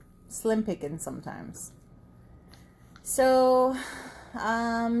slim picking sometimes. So,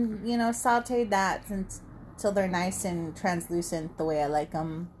 sauteed that until they're nice and translucent the way I like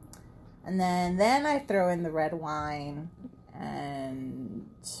them. And then I throw in the red wine and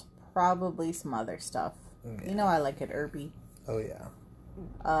probably some other stuff. Yeah. You know I like it herby. Oh, yeah.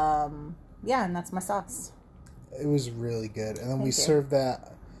 Yeah, and that's my sauce. It was really good. And then we served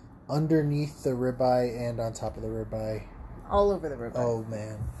that underneath the ribeye and on top of the ribeye. All over the ribeye. Oh,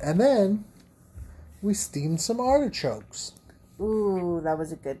 man. And then we steamed some artichokes. Ooh, that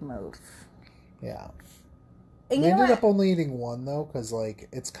was a good move. Yeah. And we ended up only eating one, though, because,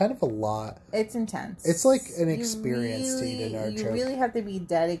 it's kind of a lot. It's intense. It's like an experience to eat an artichoke. You really have to be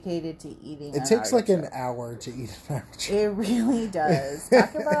dedicated to eating It takes an hour to eat an artichoke. It really does.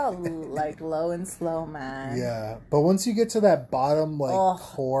 Talk about, low and slow, man. Yeah. But once you get to that bottom,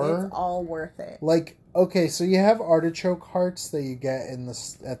 core... It's all worth it. Okay, so you have artichoke hearts that you get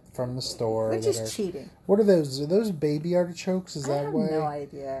from the store. Which is cheating. What are those? Are those baby artichokes? Is that way? I have no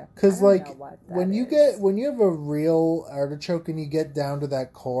idea. Because when you have a real artichoke and you get down to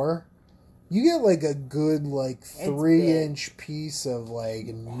that core, you get a good 3-inch piece of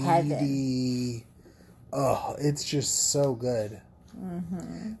meaty. Oh, it's just so good.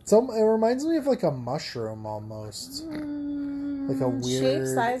 Mm-hmm. It reminds me of a mushroom almost. Like a weird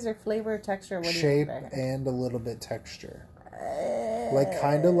shape, size, or flavor, or texture. What shape and a little bit texture,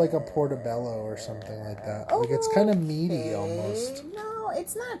 kind of like a portobello or something like that. It's kind of meaty almost. No,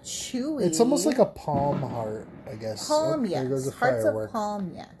 it's not chewy. It's almost like a palm heart, I guess. Palm, yes. There goes a firework. Hearts of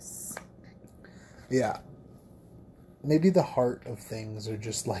palm, yes. Yeah. Maybe the heart of things are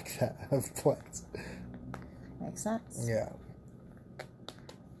just like that of plants. Makes sense. Yeah.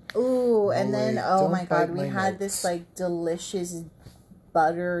 Ooh, and then, oh my god, we had this, delicious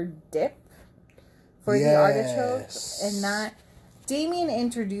butter dip for the artichoke. And Damien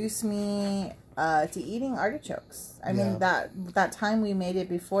introduced me to eating artichokes. I mean, that time we made it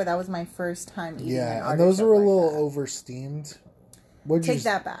before, that was my first time eating an artichoke. And those were a little over-steamed. Take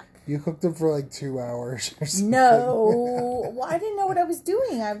that back. You cooked them for 2 hours or something. No. Well, I didn't know what I was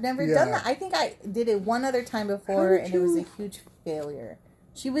doing. I've never done that. I think I did it one other time before, and it was a huge failure.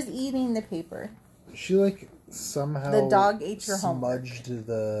 She was eating the paper. She somehow the dog ate your homework. Smudged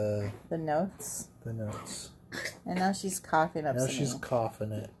the notes. The notes. And now she's coughing up. Now she's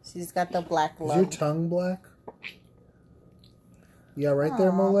coughing it. She's got the black lung. Is your tongue black? Yeah, right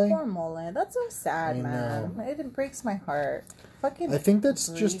there, Mole. Poor Mole. That's so sad, man. It breaks my heart. I think that's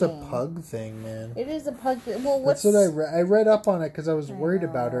just a pug thing, man. It is a pug thing. Well, that's what I read. I read up on it because I was worried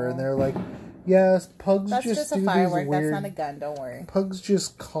about her, and they're like, yes, pugs that's just a do firework. These weird... That's not a gun. Don't worry. Pugs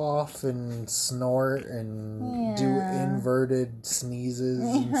just cough and snort and do inverted sneezes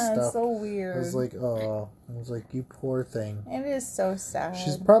and stuff. It's so weird. I was like, oh. I was like, you poor thing. It is so sad.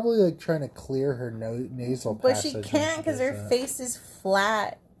 She's probably trying to clear her nasal passage. But she can't because her face is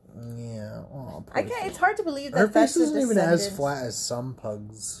flat. Yeah. Oh, I can't. It's hard to believe that her face isn't even as flat as some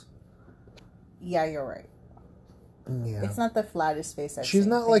pugs. Yeah, you're right. Yeah. It's not the flattest face I've She's seen.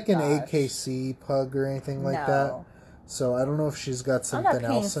 not like an AKC pug or anything like that. So I don't know if she's got something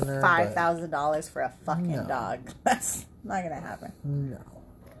else in her. $5,000 for a fucking dog. That's not gonna happen. No.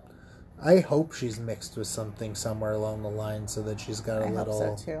 I hope she's mixed with something somewhere along the line so that she's got a little. I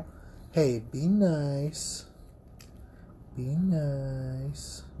hope so too. Hey, be nice. Be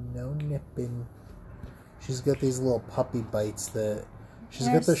nice. No nipping. She's got these little puppy bites that. She's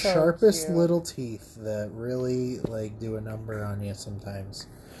got the sharpest little teeth that really do a number on you sometimes.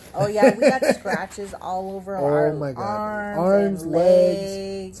 Oh yeah, we got scratches all over our arms,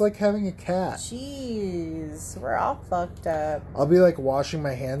 legs. It's like having a cat. Jeez, we're all fucked up. I'll be washing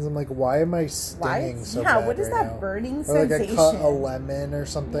my hands. I'm like, why am I stinging so bad? Yeah, what is that now? burning sensation? Or I cut a lemon or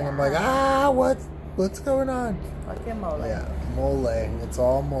something. Yeah. I'm like, what's going on? Fucking mole. Yeah, mole. It's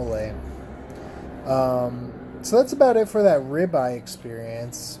all mole. So that's about it for that ribeye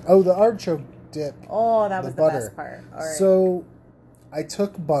experience. Oh, the artichoke dip. Oh, that was the best part. All right. So I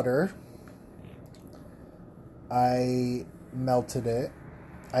took butter. I melted it.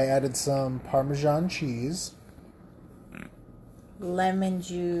 I added some Parmesan cheese. Lemon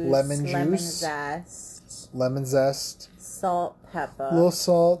juice. Lemon zest. Salt, pepper. A little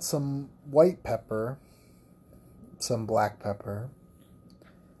salt, some white pepper. Some black pepper.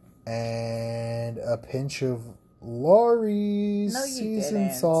 And a pinch of Lawry's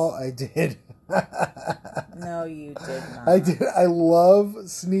seasoned salt. I did. No, you did not. I did. I love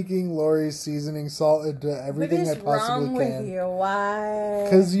sneaking Lawry's seasoning salt into everything I possibly can. What is wrong with you? Why?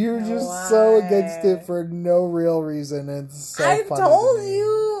 Because you're just so against it for no real reason. It's so I've funny told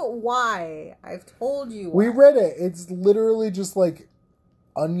you why. I've told you We why. read it. It's literally just like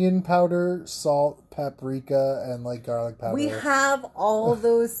onion powder, salt, paprika, and like garlic powder. We have all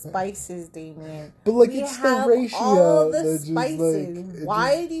those spices, Damien. But like We it's have the ratio. all the that just, spices. like,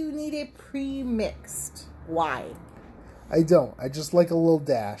 Why do you need it pre-mixed? Why? I don't. I just like a little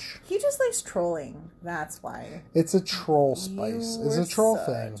dash. He just likes trolling. That's why. It's a troll spice. It's a troll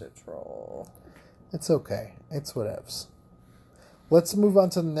thing. Such a troll. It's okay. It's whatevs. Let's move on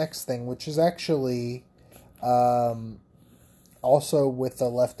to the next thing, which is actually also with the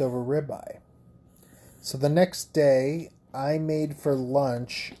leftover ribeye. So the next day, I made for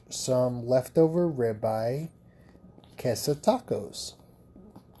lunch some leftover ribeye queso tacos. ...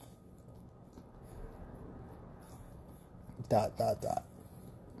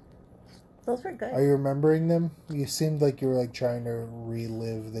 Those were good. Are you remembering them? You seemed like you were like trying to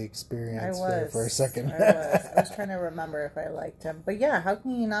relive the I experience was there for a second. I was trying to remember if I liked him. But yeah, how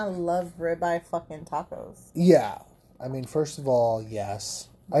can you not love ribeye fucking tacos? Yeah. I mean, first of all, yes.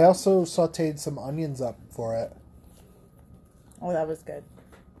 I also sauteed some onions up for it. Oh, that was good.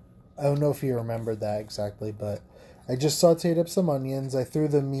 I don't know if you remembered that exactly, but I just sauteed up some onions. I threw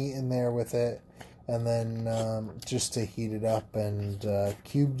the meat in there with it, and then just to heat it up and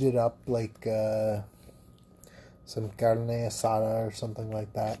cubed it up like some carne asada or something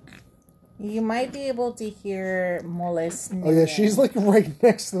like that. You might be able to hear Mole snoozing. Oh yeah, she's like right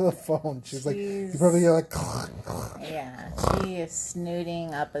next to the phone. She's like, you probably hear like. Yeah, she is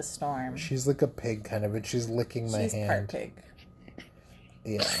snooting up a storm. She's like a pig kind of, and she's licking my She's hand. part pig.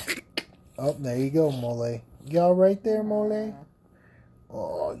 Yeah. Oh, there you go, Mole. You all right there, Mole?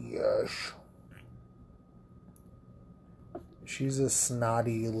 Oh, yes. She's a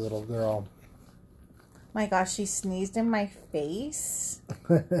snotty little girl. My gosh, she sneezed in my face.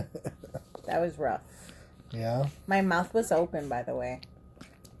 That was rough. Yeah? My mouth was open, by the way.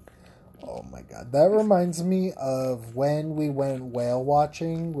 Oh, my God. That reminds me of when we went whale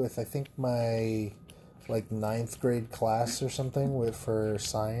watching with, I think, my, like, 9th grade class or something for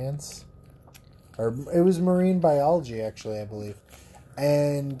science. Or it was marine biology, actually, I believe.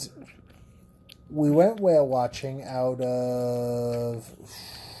 And we went whale watching out of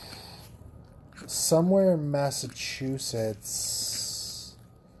somewhere in Massachusetts.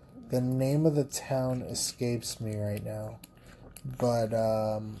 The name of the town escapes me right now. But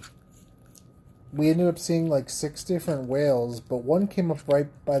we ended up seeing like 6 different whales, but one came up right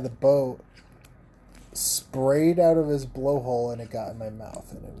by the boat, sprayed out of his blowhole, and it got in my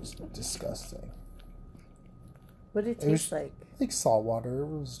mouth, and it was disgusting. What did it taste like? Like salt water. It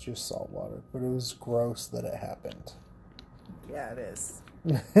was just salt water, but it was gross that it happened. Yeah, it is.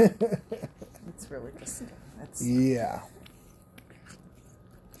 It's really just... Yeah.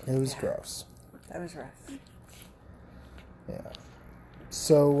 It was gross. That was rough. Yeah.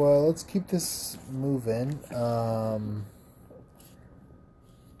 So let's keep this moving.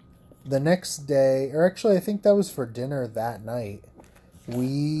 The next day, or actually I think that was for dinner that night,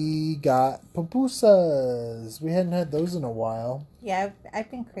 we got pupusas. We hadn't had those in a while. Yeah, I've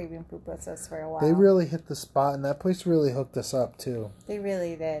been craving pupusas for a while. They really hit the spot, and that place really hooked us up, too. They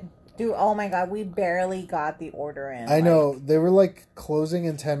really did. Dude, oh my God, we barely got the order in. I know. They were, like, closing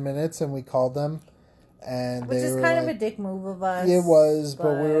in 10 minutes, and we called them. And which is kind of a dick move of us. It was,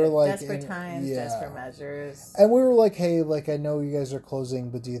 but we were like... Desperate times, desperate measures. And we were like, hey, like, I know you guys are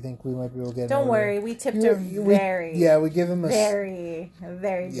closing, but do you think we might be able to get Don't worry, we tipped him very... Yeah, we gave him a... Very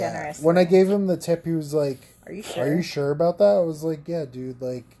generous. When I gave him the tip, he was like... Are you sure? Are you sure about that? I was like, yeah, dude,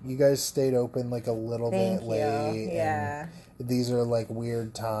 like, you guys stayed open, like, a little bit late. Yeah. And these are, like,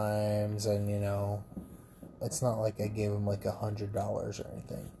 weird times, and, you know, it's not like I gave him, like, $100 or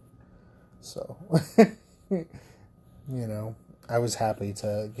anything. So, you know, I was happy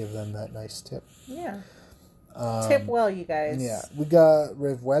to give them that nice tip. Yeah. Tip well, you guys. Yeah. We got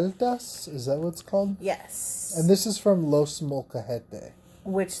revueltas. Is that what it's called? Yes. And this is from Los Molcajete.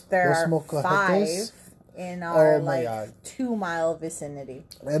 Which there are 5 in our, 2-mile vicinity.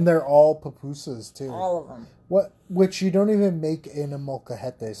 And they're all pupusas, too. All of them. Which you don't even make in a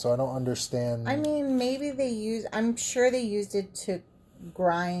molcajete, so I don't understand. I mean, maybe I'm sure they used it to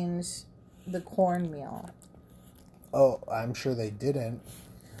grind the cornmeal. Oh, I'm sure they didn't.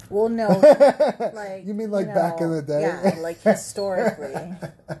 Well, no. Like, you mean like back in the day? Yeah, like historically.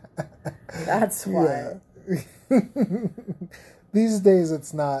 That's why. Yeah. These days,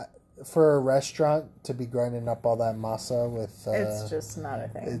 it's not for a restaurant to be grinding up all that masa with. It's just not a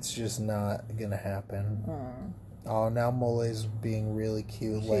thing. It's just not gonna happen. Oh, now Mole's being really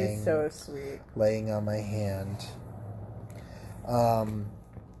cute. She's so sweet. Laying on my hand.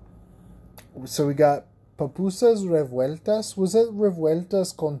 So we got pupusas revueltas. Was it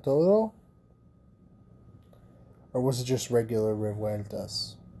revueltas con todo? Or was it just regular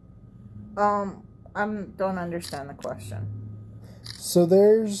revueltas? I don't understand the question. So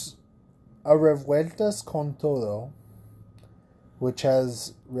there's a revueltas con todo, which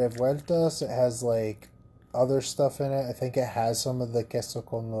has revueltas. It has like other stuff in it. I think it has some of the queso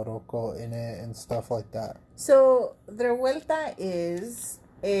con loroco in it and stuff like that. So the revuelta is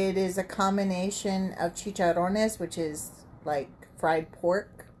a combination of chicharrones, which is like fried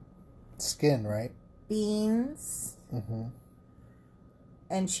pork, Skin, right? beans, Mm-hmm.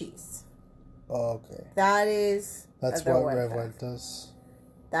 and cheese. Oh, okay. That's what revueltas.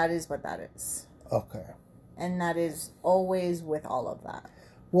 That is what that is. Okay. And that is always with all of that.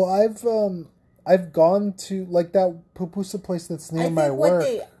 Well, I've gone to like that pupusa place that's near my work.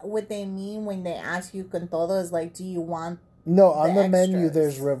 What they mean when they ask you con todo is like, do you want? No, on the menu extras?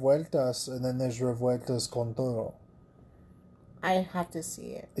 there's revueltas and then there's revueltas con todo. I have to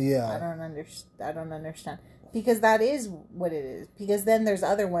see it. Yeah. I don't understand. Because that is what it is. Because then there's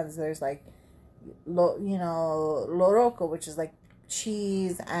other ones. There's like, loroco, which is like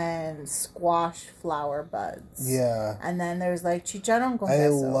cheese and squash flower buds. Yeah. And then there's like chicharrón con I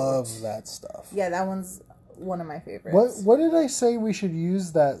queso. love that stuff. Yeah, that one's one of my favorites. What did I say we should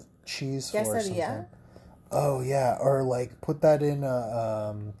use that cheese for? Quesadilla? Sometime? Oh yeah, or like put that in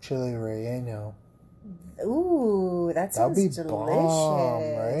a chili relleno. Ooh, that sounds delicious. Bomb,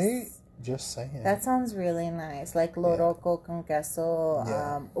 right? Just saying. That sounds really nice. Like loroco con queso.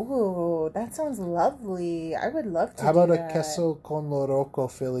 Yeah. Ooh, that sounds lovely. I would love to. How about do a queso con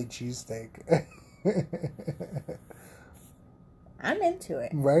loroco Philly cheesesteak? I'm into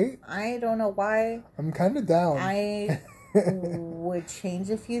it. Right? I don't know why. I'm kind of down. I would change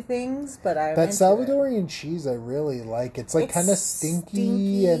a few things, but I'm that into Salvadorian cheese I really like. It's like kind of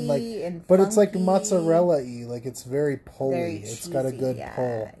stinky and like, and but it's like funky. mozzarella-y. Like it's very pulley. Very It's got a cheesy, good yeah,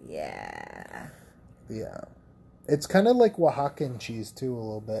 pull. Yeah. Yeah. It's kind of like Oaxacan cheese too, a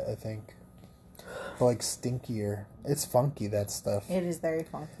little bit, I think. But like stinkier. It's funky, that stuff. It is very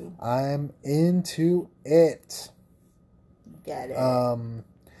funky. I'm into it. Get it.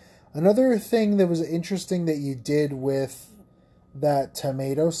 Another thing that was interesting that you did with that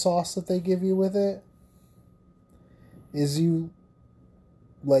tomato sauce that they give you with it is you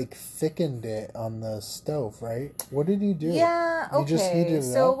like thickened it on the stove, right? What did you do? Yeah, okay. You just heated it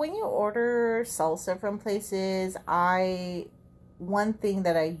so up? when you order salsa from places, one thing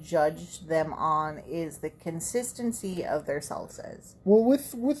that I judge them on is the consistency of their salsas. Well,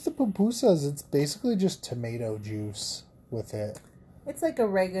 with the pupusas, it's basically just tomato juice with it. It's like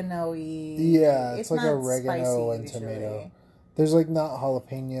oregano-y. Yeah, it's like not oregano spicy and usually. tomato. There's like not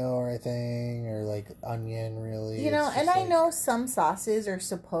jalapeno or anything or like onion really. You know, It's and just I like- know some sauces are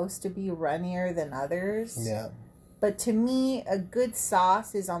supposed to be runnier than others. Yeah. But to me, a good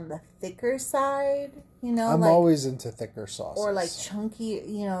sauce is on the thicker side. You know, I'm like, always into thicker sauces. or like chunky.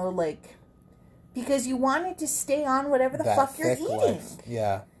 You know, like because you want it to stay on whatever the that fuck you're thick eating. life.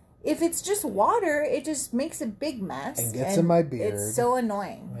 Yeah. If it's just water, it just makes a big mess And gets in my beard. It's so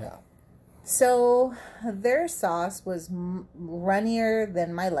annoying. Yeah. So their sauce was runnier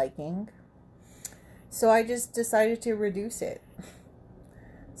than my liking. So I just decided to reduce it.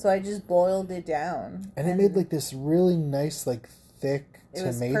 So I just boiled it down. And it made like this really nice, like thick It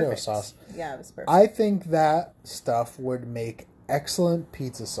was tomato perfect. sauce. Yeah, it was perfect. I think that stuff would make excellent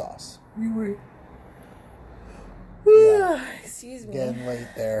pizza sauce. Yeah. Excuse me. Getting late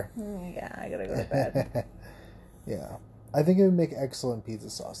there. Yeah, I gotta go to bed. Yeah. I think it would make excellent pizza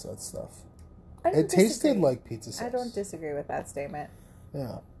sauce, that stuff. I don't It tasted disagree. like pizza sauce. I don't disagree with that statement.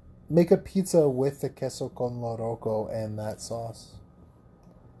 Yeah. Make a pizza with the queso con loroco and that sauce.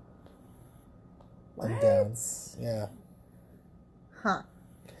 I'm down. What? Yeah. Huh.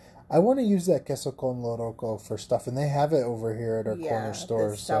 I want to use that queso con loroco for stuff, and they have it over here at our corner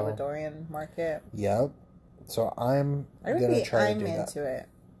stores. The So, Salvadorian market. yep. So I'm I'm gonna try to do into it.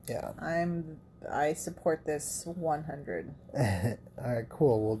 that. I support this 100. Yeah. All right,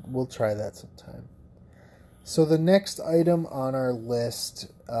 cool. We'll try that sometime. So the next item on our list,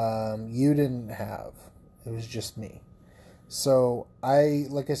 you didn't have. It was just me. So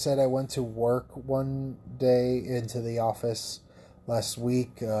like I said, I went to work one day into the office last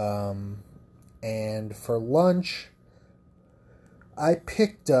week, and for lunch, I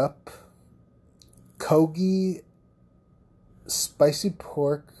picked up Kogi spicy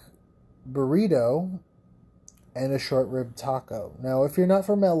pork burrito and a short rib taco. Now, if you're not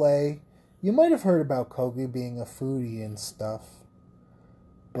from LA, you might have heard about Kogi being a foodie and stuff,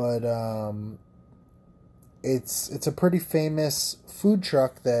 but it's a pretty famous food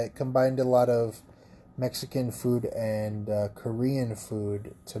truck that combined a lot of Mexican food and Korean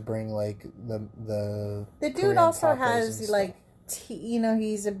food to bring like the dude Korean also tacos has and like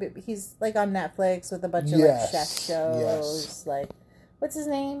he's like on Netflix with a bunch of like chef shows. Yes. Like, what's his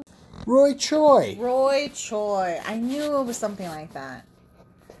name? Roy Choi. Roy Choi. I knew it was something like that.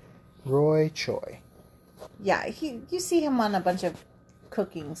 Roy Choi. Yeah, you see him on a bunch of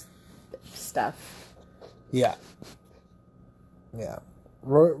cooking stuff. Yeah. Yeah.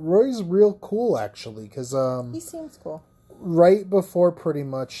 Roy's real cool, actually, because he seems cool. Right before pretty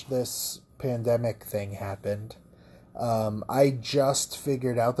much this pandemic thing happened, I just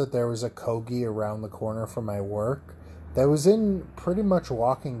figured out that there was a Kogi around the corner from my work that was in pretty much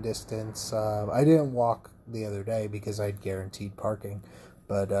walking distance. I didn't walk the other day because I'd guaranteed parking,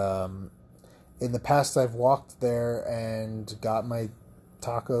 but in the past I've walked there and got my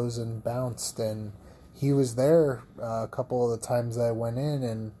tacos and bounced, and he was there a couple of the times that I went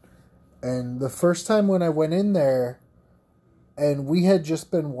in, and the first time when I went in there, and we had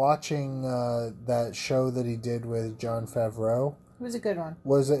just been watching that show that he did with Jon Favreau. It was a good one.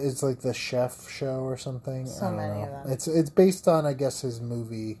 It's like the chef show or something? So I don't many know. of them. It's based on, I guess, his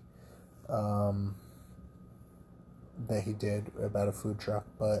movie that he did about a food truck,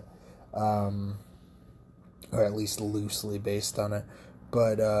 but or at least loosely based on it.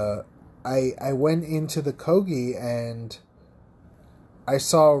 But I went into the Kogi and I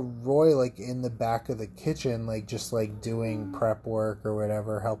saw Roy like in the back of the kitchen, like just like doing prep work or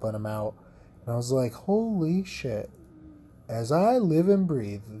whatever, helping him out. And I was like, holy shit. As I live and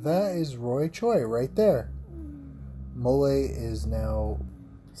breathe, that is Roy Choi right there. Mole is now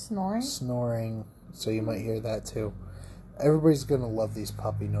snoring, so you might hear that too. Everybody's gonna love these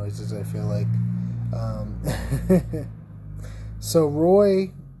puppy noises, I feel like. So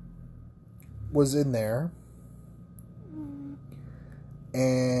Roy was in there,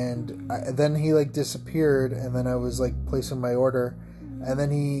 and then he like disappeared, and then I was like placing my order, and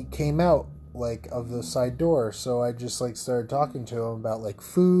then he came out like of the side door, so I just like started talking to him about like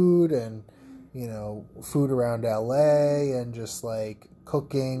food and food around LA and just like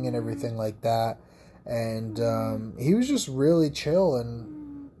cooking and everything like that, and he was just really chill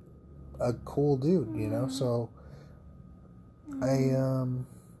and a cool dude, so I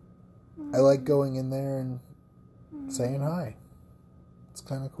like going in there and saying hi. It's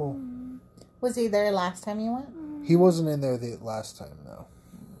kind of cool. Was he there last time you went? He wasn't in there the last time, no.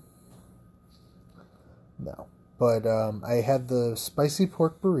 No. But I had the spicy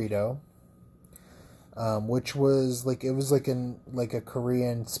pork burrito, which was like, it was like a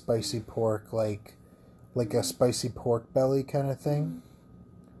Korean spicy pork, like a spicy pork belly kind of thing,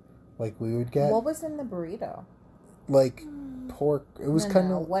 like we would get. What was in the burrito? Like pork. It was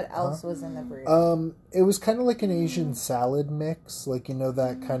kind of. What else was in the burrito? It was kind of like an Asian salad mix, like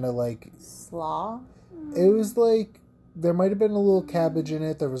that kind of like slaw. It was like there might have been a little cabbage in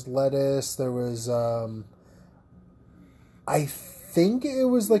it. There was lettuce. There was I think it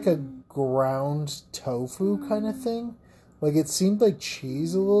was like a ground tofu kind of thing. Like it seemed like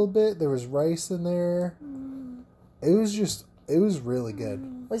cheese a little bit. There was rice in there. It was really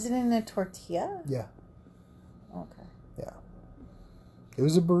good. Was it in a tortilla? Yeah. Okay. Yeah. It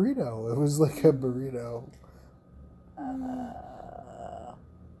was a burrito. It was like a burrito.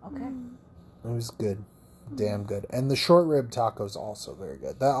 Okay. It was good. Damn good. And the short rib taco is also very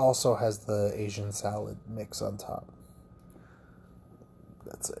good. That also has the Asian salad mix on top.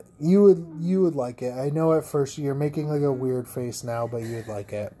 That's it. You would like it. I know at first you're making like a weird face now, but you would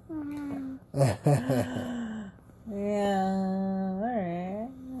like it. Yeah.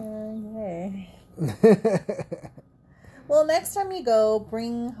 Alright. Okay. Well, next time you go,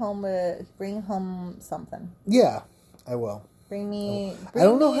 bring home something. Yeah, I will. Bring me. I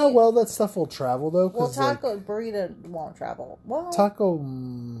don't know how well that stuff will travel though. Well, burrito won't travel. Well, taco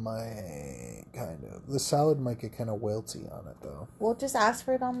might kind of. The salad might get kind of wilty on it though. We'll just ask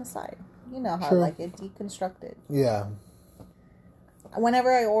for it on the side. You know how True. I like it deconstructed. Yeah.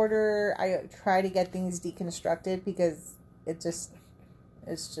 Whenever I order, I try to get things deconstructed because it's just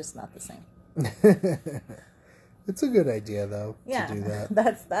not the same. It's a good idea though to do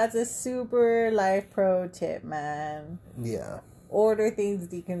that. That's a super life pro tip, man. Yeah. Order things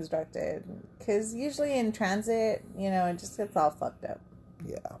deconstructed because usually in transit, it just gets all fucked up.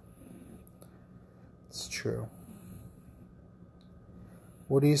 Yeah. It's true.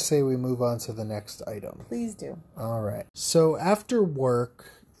 What do you say we move on to the next item? Please do. All right. So after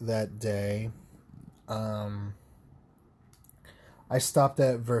work that day, I stopped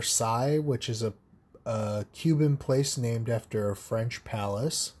at Versailles, which is a Cuban place named after a French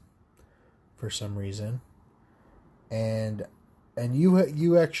palace for some reason. And and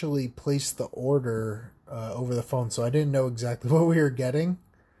you actually placed the order over the phone, so I didn't know exactly what we were getting.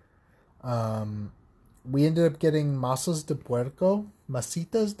 We ended up getting masitas de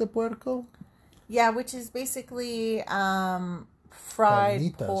puerco. Yeah, which is basically fried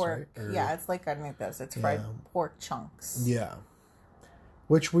Carnitas, pork. right? Yeah, it's like carnitas. It's fried pork chunks. Yeah.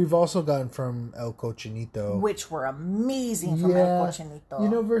 Which we've also gotten from El Cochinito. Which were amazing from El Cochinito. You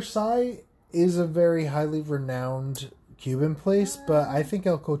know, Versailles is a very highly renowned Cuban place, but I think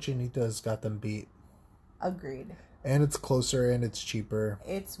El Cochinito has got them beat. Agreed. And it's closer and it's cheaper.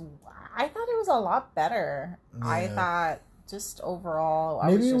 I thought it was a lot better. Yeah. I thought just overall...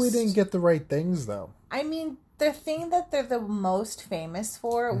 Maybe we didn't get the right things, though. I mean, the thing that they're the most famous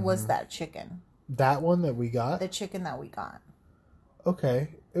for was that chicken. That one that we got? The chicken that we got.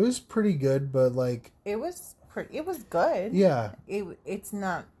 Okay. It was pretty good, but like... It was good. Yeah. It's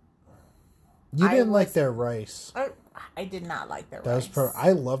not... You didn't like their rice. I did not like their rice.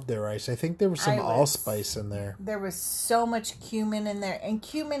 I loved their rice. I think there was some allspice in there. There was so much cumin in there, and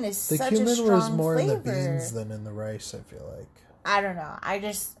cumin is such a strong flavor. The cumin was more in the beans than in the rice, I feel like. I don't know. I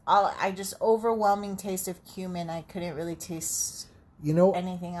just overwhelming taste of cumin. I couldn't really taste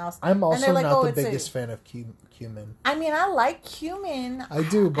anything else. I'm also not the biggest fan of cumin. I mean, I like cumin. I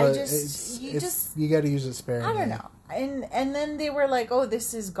do, but you got to use it sparingly. I don't know. And then they were like, "Oh,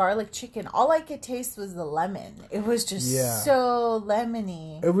 this is garlic chicken." All I could taste was the lemon. It was just so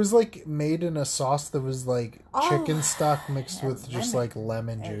lemony. It was like made in a sauce that was like chicken stock mixed with just like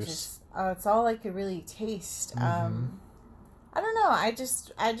lemon juice. It's all I could really taste. I don't know. I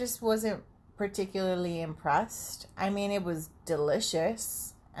just wasn't particularly impressed. I mean, it was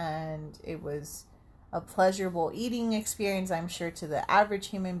delicious and it was a pleasurable eating experience. I'm sure to the average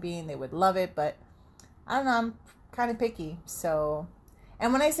human being, they would love it, but I don't know. I'm kind of picky, so.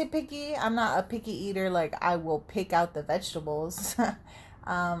 And when I say picky, I'm not a picky eater. Like, I will pick out the vegetables.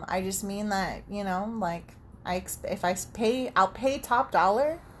 I just mean that, like I'll pay top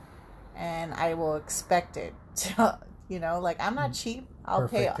dollar, and I will expect it to, like, I'm not cheap. I'll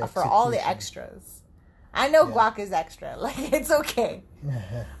pay for all the extras. I know guac is extra. Like, it's okay.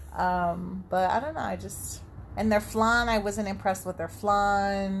 But I don't know. And their flan, I wasn't impressed with their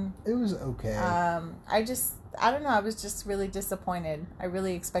flan. It was okay. I don't know. I was just really disappointed. I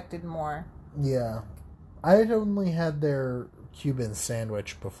really expected more. Yeah. I had only had their Cuban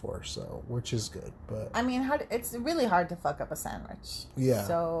sandwich before, which is good. But I mean, it's really hard to fuck up a sandwich. Yeah.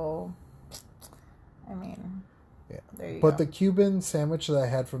 So, I mean, there you go. But the Cuban sandwich that I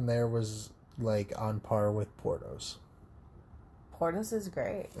had from there was like on par with Porto's. Porto's is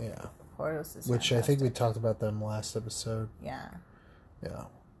great. Yeah. Porto's is Which fantastic. I think we talked about them last episode. Yeah. Yeah.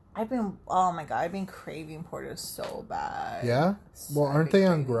 I've been craving Porto's so bad. Yeah? Well, aren't they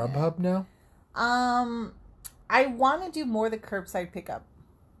on Grubhub now? I want to do more the curbside pickup.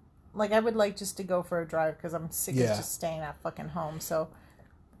 Like, I would like just to go for a drive because I'm sick of just staying at fucking home. So,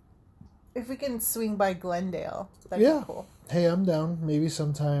 if we can swing by Glendale, that'd be cool. Hey, I'm down. Maybe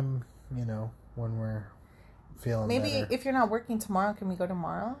sometime, when we're feeling better. Maybe if you're not working tomorrow, can we go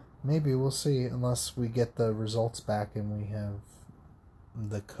tomorrow? Maybe. We'll see. Unless we get the results back and we have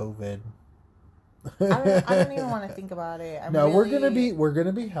the COVID. I don't even want to think about it. We're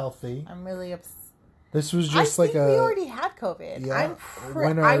gonna be healthy. I'm really upset. This was just we already had COVID. Yeah,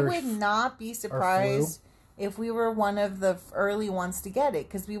 I would not be surprised if we were one of the early ones to get it,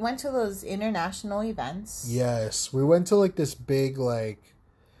 because we went to those international events. Yes, we went to like this big like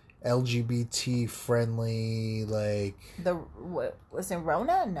LGBT friendly was it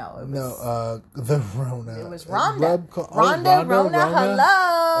Rona? No, it was the Rona. It was Rhonda. Rhonda.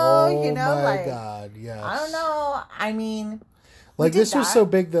 Hello. Oh my God! Yes. I don't know. I mean, like this was so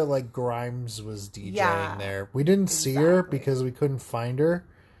big that like Grimes was DJing there. We didn't see her because we couldn't find her,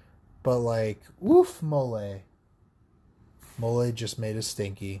 but like, woof, Mole just made us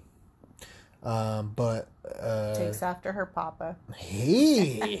stinky. But takes after her papa.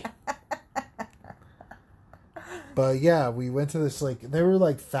 Hey. But yeah, we went to this there were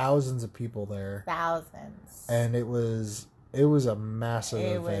like thousands of people there. Thousands. And it was a massive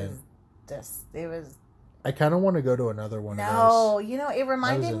event. It was. I kind of want to go to another one. No, it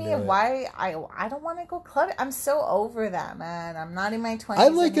reminded me of why I don't want to go clubbing. I'm so over that, man. I'm not in my 20s. I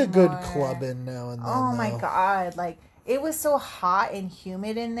like anymore. A good clubbing now and then. Oh my God, it was so hot and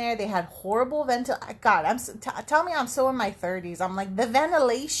humid in there. They had horrible ventilation. God, tell me I'm so in my 30s. I'm like, the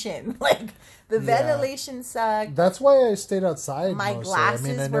ventilation. Ventilation sucked. That's why I stayed outside my mostly.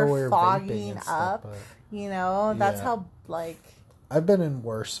 Glasses were fogging up. Stuff, that's how, I've been in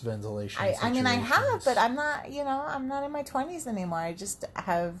worse ventilation situations. I mean, I have, but I'm not, I'm not in my 20s anymore. I just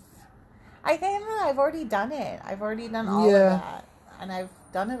have... I think, I've already done it. I've already done all of that. and I've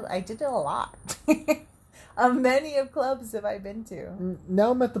done it. I did it a lot. Many of clubs have I been to.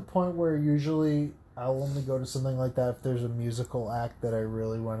 Now I'm at the point where usually I'll only go to something like that if there's a musical act that I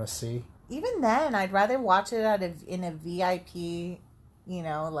really want to see. Even then, I'd rather watch it in a VIP. You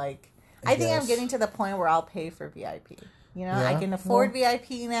know, like I think I'm getting to the point where I'll pay for VIP. You know, I can afford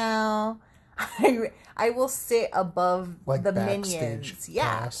VIP now. I will sit above like the backstage minions.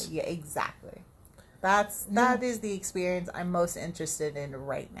 Yeah, pass. yeah, exactly. That is the experience I'm most interested in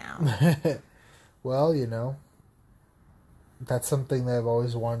right now. Well, you know, that's something that I've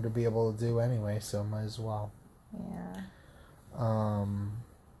always wanted to be able to do anyway, so might as well. Yeah.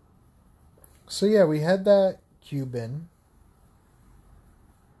 So yeah, we had that Cuban.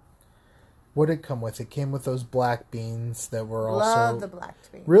 What did it come with? It came with those black beans that were also... Love the black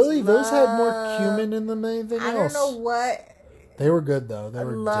beans. Really? Those had more cumin in them than anything else? I don't know what... They were good, though. They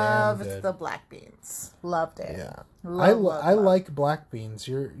were damn good. Loved the black beans. Loved it. Yeah. Love. I like black beans.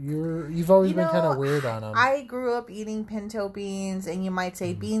 You've always been kind of weird on them. I grew up eating pinto beans, and you might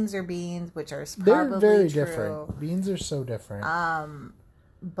say beans are beans, which are probably They're very true. different. Beans are so different.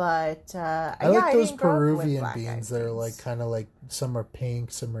 But I like those Peruvian beans that are like kind of like some are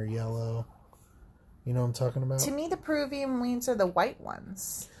pink, some are yellow. You know what I'm talking about? To me, the Peruvian beans are the white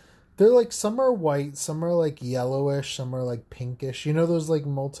ones. They're like, some are white, some are like yellowish, some are like pinkish. You know those like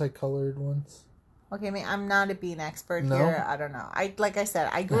multicolored ones? Okay, I mean, I'm not a bean expert here. I don't know. Like I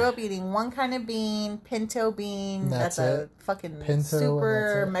said, I grew up eating one kind of bean, pinto bean. That's a fucking pinto,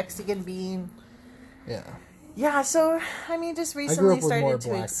 super Mexican bean. Yeah. Yeah, so, I mean, just recently started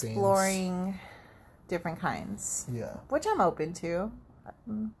to exploring different kinds. Yeah. Which I'm open to.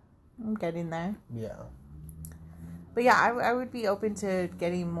 I'm getting there. Yeah. But yeah, I would be open to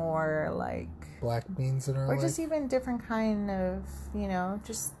getting more like black beans in our life. Or just even different kind of, you know,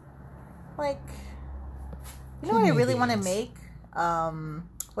 just like you know what I really want to make?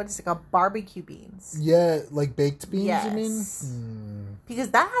 What is it called? Barbecue beans. Yeah, like baked beans, yes. you mean? Because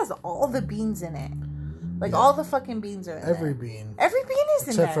that has all the beans in it. Like all the fucking beans are in Every there. bean. Every bean is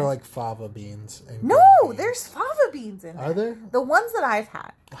in there. Except for like fava beans. And no, there's fava beans in there. Are there? The ones that I've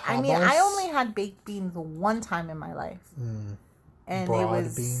had. Habas? I mean, I only had baked beans one time in my life. And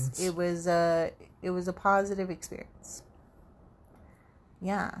beans. it was a positive experience.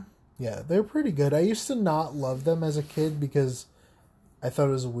 Yeah. Yeah, they're pretty good. I used to not love them as a kid because I thought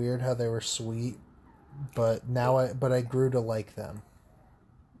it was weird how they were sweet, but now I grew to like them.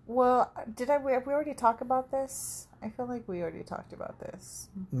 Well, have we already talked about this? I feel like we already talked about this.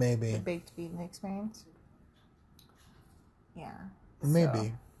 Maybe. The baked bean experience. Yeah. Maybe.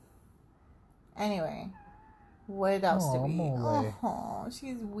 So. Anyway, what else do we... Mole. Oh,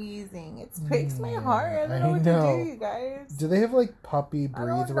 she's wheezing. It breaks my heart. I don't know what to do, you guys. Do they have like puppy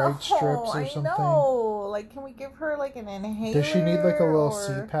breathe right strips or something? I know. Like, can we give her like an inhaler? Does she need like a little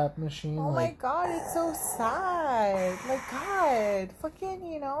CPAP machine? Oh my god, it's so sad. Like, God, fucking,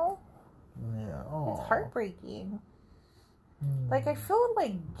 you know? Yeah. It's heartbreaking. Like, I feel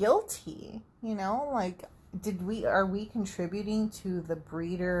like guilty, you know? Like, are we contributing to the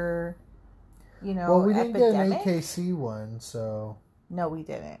breeder, you know, well, we didn't epidemic? get an AKC one, so... No, we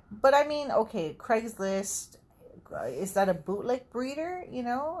didn't. But, I mean, okay, Craigslist, is that a bootleg breeder, you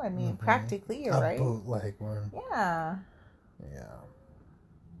know? I mean, practically, you're right. A bootleg one. Yeah.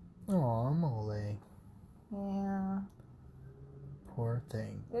 Yeah. Aw, Mole. Yeah. Poor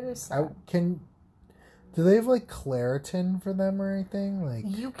thing. It is sad. Do they have like Claritin for them or anything? Like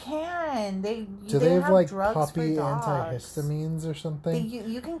you can. Do they have like drugs puppy for dogs. antihistamines or something?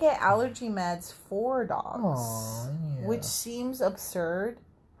 You can get allergy meds for dogs. Aww, yeah. Which seems absurd,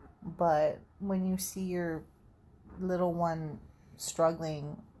 but when you see your little one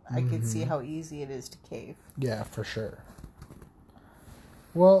struggling, I could see how easy it is to cave. Yeah, for sure.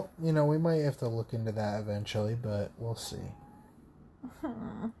 Well, you know, we might have to look into that eventually, but we'll see.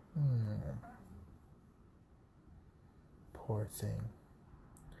 Poor thing.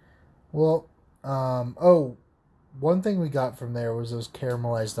 Well, one thing we got from there was those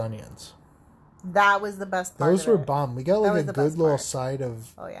caramelized onions. That was the best part. Those were bomb. We got like a good little side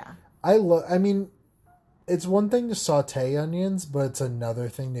of. Oh yeah. I mean, it's one thing to saute onions, but it's another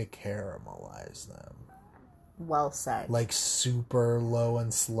thing to caramelize them. Well said. Like super low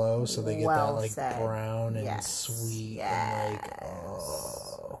and slow, so they get that like brown and sweet and like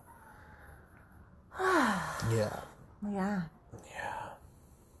oh. Yeah. Yeah. Yeah.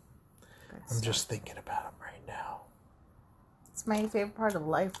 I'm just thinking about them right now. It's my favorite part of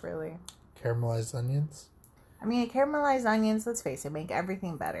life, really. Caramelized onions? I mean, caramelized onions, let's face it, make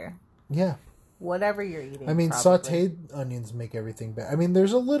everything better. Yeah. Whatever you're eating. I mean, probably. sauteed onions make everything better. I mean,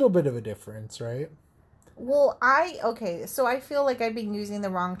 there's a little bit of a difference, right? Well, so I feel like I've been using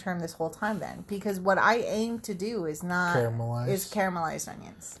the wrong term this whole time then, because what I aim to do is not caramelized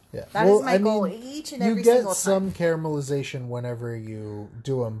onions. Yeah, that is my goal each and every single time. You get some caramelization whenever you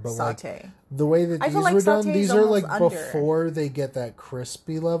do them, but saute. Like the way that these were done, these are like before they get that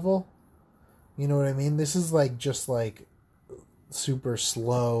crispy level. You know what I mean? This is like just like super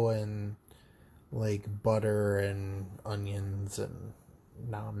slow and like butter and onions and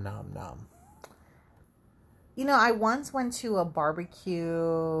nom nom nom. You know, I once went to a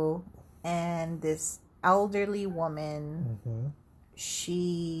barbecue and this elderly woman,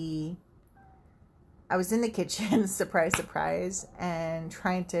 I was in the kitchen, surprise, surprise, and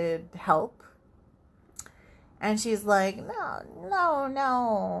trying to help. And she's like,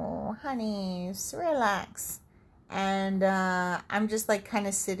 no, honey, relax. And I'm just like kind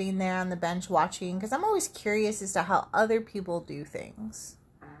of sitting there on the bench watching, because I'm always curious as to how other people do things.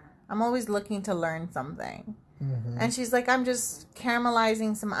 I'm always looking to learn something. And she's like, I'm just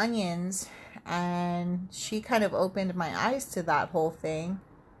caramelizing some onions. And she kind of opened my eyes to that whole thing.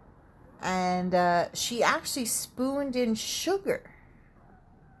 And she actually spooned in sugar.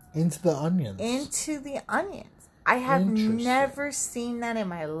 Into the onions. I have never seen that in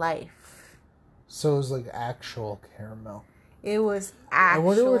my life. So it was like actual caramel. It was actual. I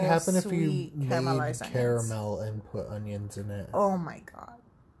wonder what would happen if you made caramel and put onions in it. Oh my god.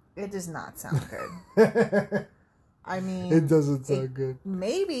 It does not sound good. I mean, it doesn't sound good.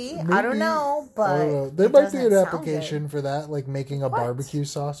 Maybe. I don't know, but there might be an application for that, like making a barbecue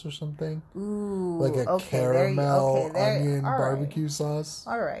sauce or something. Ooh, like a caramel onion barbecue sauce.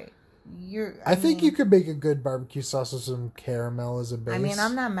 All right, I think you could make a good barbecue sauce with some caramel as a base. I mean,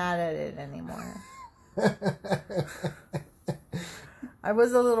 I'm not mad at it anymore. I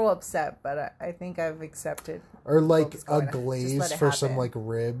was a little upset, but I think I've accepted. Or like a glaze for some like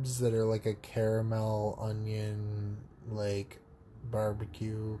ribs that are like a caramel onion like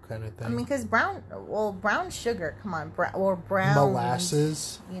barbecue kind of thing. I mean, because brown sugar, come on, brown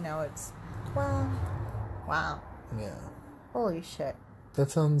molasses. You know, it's wow. Yeah. Holy shit.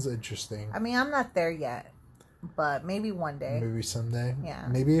 That sounds interesting. I mean, I'm not there yet, but maybe one day. Maybe someday. Yeah.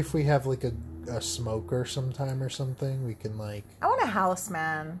 Maybe if we have like a smoker sometime or something, we can like. I want a house,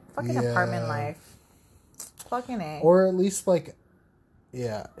 man. Fucking apartment life. Fucking A. Or at least like,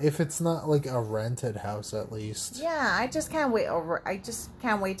 yeah, if it's not like a rented house, at least. Yeah, I just can't wait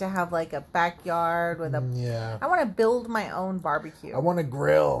to have like a backyard with a. Yeah. I want to build my own barbecue. I want a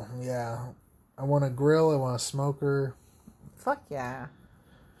grill. Yeah. I want a grill. I want a smoker. Fuck yeah.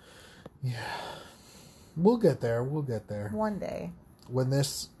 Yeah. We'll get there. One day. When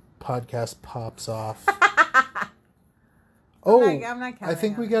this podcast pops off. I'm not counting. I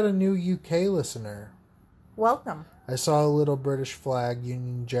think we got a new UK listener. Welcome. I saw a little British flag,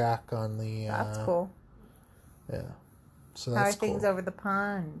 Union Jack, on the... That's cool. Yeah. So that's cool. How are things over the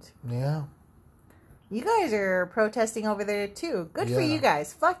pond? Yeah. You guys are protesting over there too. Good for you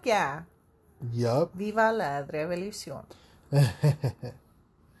guys. Fuck yeah. Yup. Viva la revolución.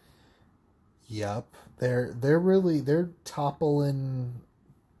 Yup. They're toppling.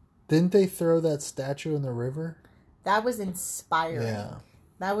 Didn't they throw that statue in the river? That was inspiring. Yeah.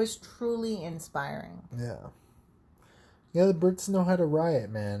 That was truly inspiring. Yeah. Yeah, the Brits know how to riot,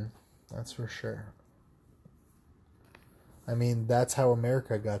 man. That's for sure. I mean, that's how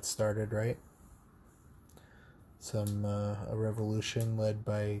America got started, right? A revolution led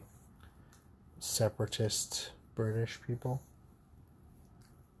by separatist British people.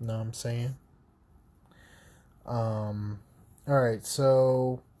 Know what I'm saying? Alright,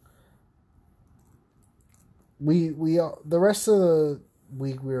 so we the rest of the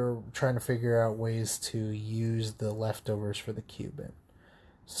week we were trying to figure out ways to use the leftovers for the Cuban.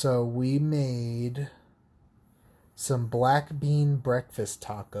 So we made some black bean breakfast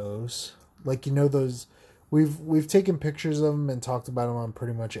tacos. Like, you know, those we've taken pictures of them and talked about them on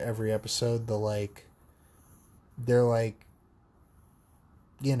pretty much every episode. They're like,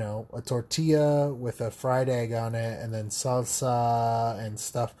 you know, a tortilla with a fried egg on it and then salsa and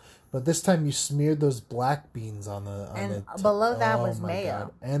stuff. But this time you smeared those black beans on the below that was mayo.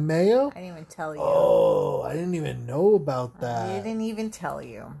 God. And mayo? I didn't even tell you. Oh, I didn't even know about that. I didn't even tell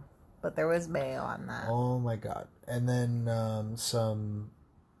you. But there was mayo on that. Oh my god. And then some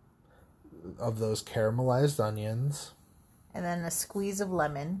of those caramelized onions. And then a squeeze of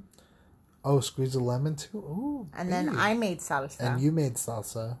lemon. Oh, squeeze of lemon too? Ooh. And then I made salsa. And you made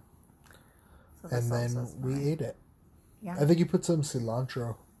salsa. So and then we ate it. Yeah. I think you put some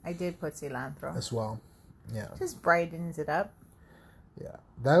cilantro. I did put cilantro. As well. Yeah. Just brightens it up. Yeah.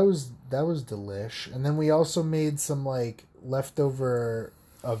 That was delish. And then we also made some like leftover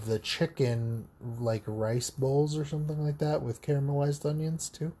of the chicken, like rice bowls or something like that with caramelized onions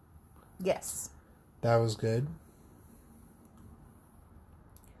too. Yes. That was good.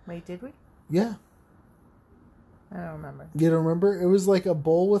 Wait, did we? Yeah. I don't remember. You don't remember? It was like a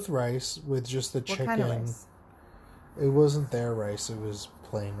bowl with rice with just the chicken. What kind of rice? It wasn't their rice. It was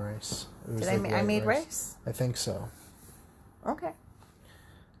plain rice. It was Did I made rice? I think so. Okay.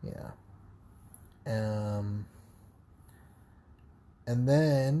 Yeah. And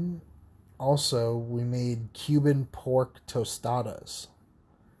then also we made Cuban pork tostadas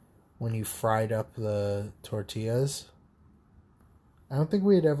when you fried up the tortillas. I don't think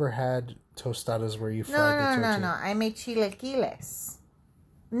we had ever had tostadas where you fried the tortilla. No. I made chilaquiles.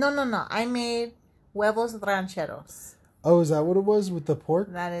 No. I made huevos rancheros. Oh, is that what it was with the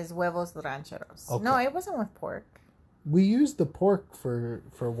pork? That is huevos rancheros. Okay. No, it wasn't with pork. We used the pork for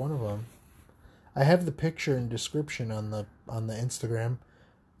one of them. I have the picture and description on the Instagram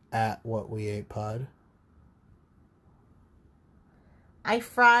at What We Ate Pod. I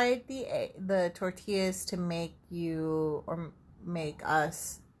fried the tortillas to make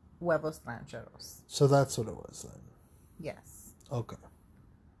us huevos rancheros. So that's what it was then. Yes. Okay.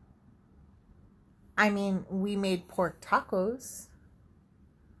 I mean, we made pork tacos.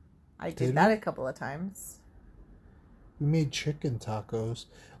 I did that a couple of times. We made chicken tacos.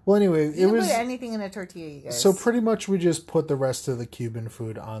 Well, anyway, you can put anything in a tortilla, you guys. So pretty much we just put the rest of the Cuban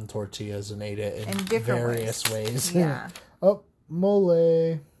food on tortillas and ate it in various ways. Yeah. Oh,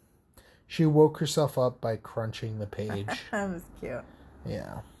 mole. She woke herself up by crunching the page. That was cute.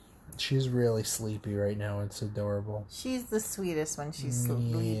 Yeah. She's really sleepy right now. It's adorable. She's the sweetest when she's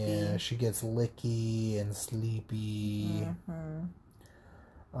sleepy. Yeah, she gets licky and sleepy.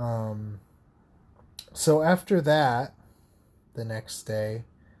 Mm-hmm. So after that, the next day,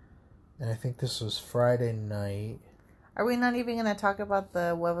 and I think this was Friday night. Are we not even going to talk about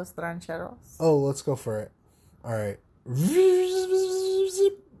the huevos rancheros? Oh, let's go for it. All right.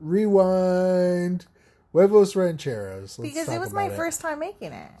 Rewind. Huevos rancheros. Because it was my first time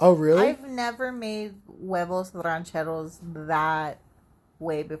making it. Oh, really? I've never made huevos rancheros that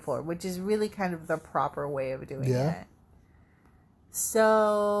way before, which is really kind of the proper way of doing it.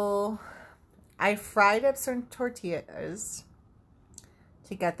 So I fried up some tortillas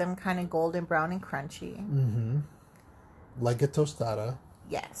to get them kind of golden brown and crunchy. Mm-hmm. Like a tostada.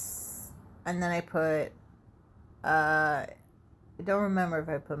 Yes. And then I put, I don't remember if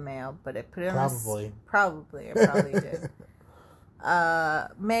I put mayo, but I put it Probably. I probably did.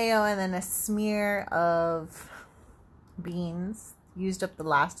 Mayo and then a smear of beans. Used up the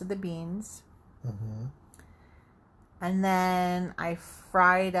last of the beans. Mm-hmm. And then I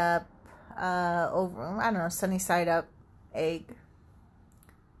fried up, sunny side up egg.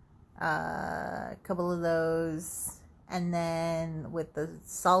 A couple of those. And then with the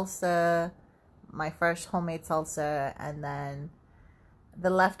salsa, my fresh homemade salsa, and then the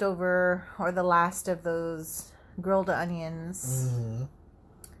leftover or the last of those grilled onions. Mm-hmm.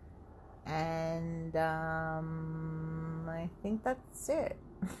 And I think that's it.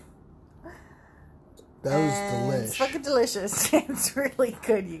 That was delish. It's fucking delicious. It's really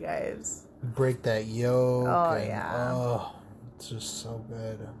good, you guys. Break that yolk. Oh, yeah. Oh, it's just so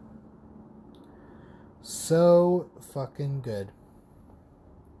good. So fucking good.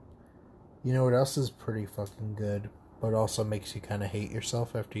 You know what else is pretty fucking good, but also makes you kind of hate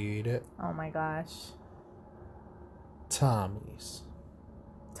yourself after you eat it? Oh my gosh. Tommy's.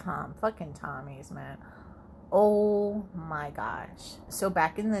 Fucking Tommy's, man. Oh my gosh. So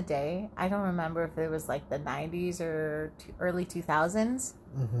back in the day, I don't remember if it was like the 90s or early 2000s.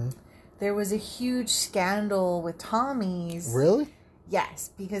 Mm-hmm. There was a huge scandal with Tommy's. Really?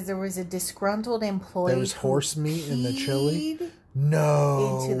 Yes, because there was a disgruntled employee. There was horse meat in the chili?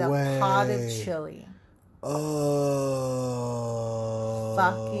 No into the way. pot of chili. Oh.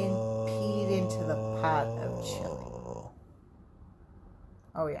 Fucking peed into the pot of chili.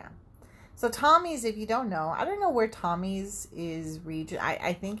 Oh, yeah. So Tommy's, if you don't know, I don't know where Tommy's is region.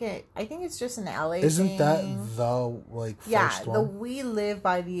 I think it's just an LA Isn't thing. that the first one? We live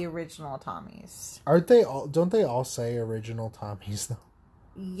by the original Tommy's. Aren't they all? Don't they all say original Tommy's though?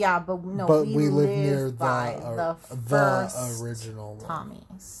 Yeah, but no, but we live near by the first original one.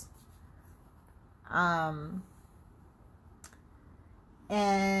 Tommy's.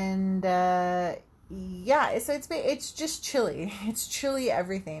 And yeah, so it's just chili. It's chili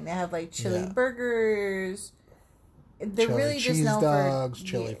everything. They have like chili burgers. They're chili really just cheese known dogs, for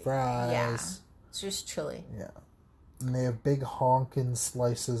chili fries. Yeah, it's just chili. Yeah, and they have big honkin'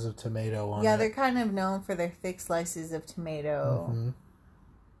 slices of tomato on it. Yeah, they're kind of known for their thick slices of tomato. Mm-hmm.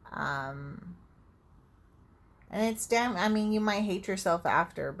 And it's damn. I mean, you might hate yourself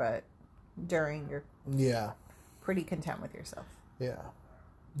after, but during you're pretty content with yourself. Yeah.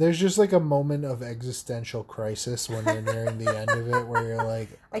 There's just like a moment of existential crisis when you're nearing the end of it where you're like...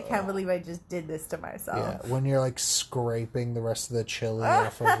 I can't believe I just did this to myself. Yeah, when you're like scraping the rest of the chili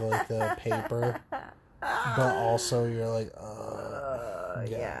off of like the paper. But also you're like...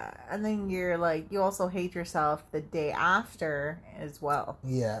 yeah. And then you're like, you also hate yourself the day after as well.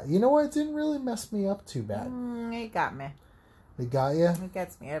 Yeah. You know what? It didn't really mess me up too bad. It got me. It got you? It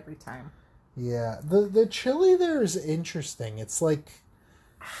gets me every time. Yeah. The chili there is interesting. It's like...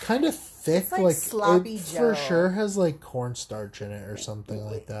 kind of thick, it's like sloppy it Joe. For sure has like cornstarch in it or something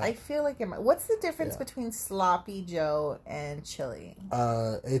like that. I feel like what's the difference between sloppy Joe and chili?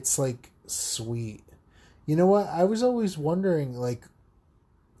 It's like sweet. You know what? I was always wondering, like,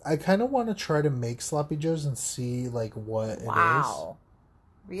 I kind of want to try to make sloppy joes and see like what it is. Wow,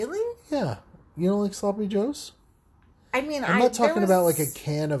 really? Yeah, you don't like sloppy joes? I mean, I'm not talking about like a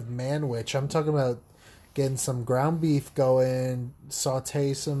can of Manwich. I'm talking about getting some ground beef going,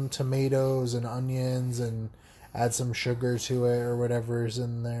 saute some tomatoes and onions, and add some sugar to it or whatever's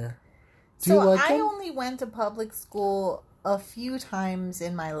in there. Do you like them? I only went to public school a few times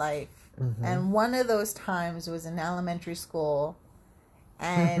in my life. Mm-hmm. And one of those times was in elementary school.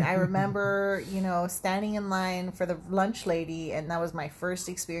 And I remember, standing in line for the lunch lady, and that was my first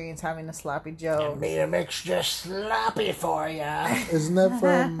experience having a sloppy Joe. I made a extra sloppy for ya. Isn't that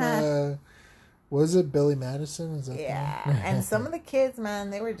from... was it Billy Madison? Is that and some of the kids,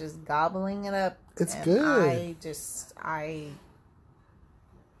 man, they were just gobbling it up. It's good. I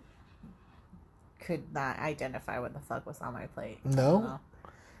could not identify what the fuck was on my plate. No?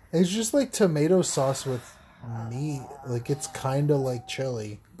 It's just like tomato sauce with meat. Like, it's kind of like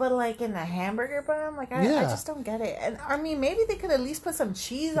chili. But like in a hamburger bun? Like, I just don't get it. And I mean, maybe they could at least put some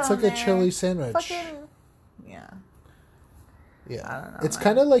cheese on there. It's like a chili sandwich. Yeah. Yeah, I don't know, it's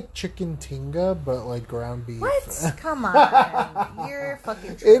kind of like chicken tinga, but like ground beef. What? Come on, you're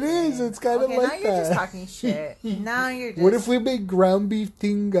fucking tripping. It is. It's kind of like that. Now you're just talking shit. Now you're just. What if we made ground beef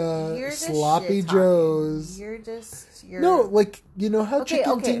tinga, sloppy joes? No, like you know how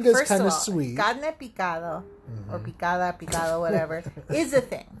chicken tinga is kind of sweet. Carne picado or picado, whatever, is a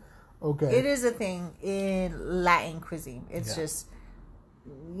thing. Okay, it is a thing in Latin cuisine. It's just.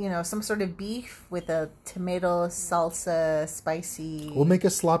 Some sort of beef with a tomato salsa, spicy. We'll make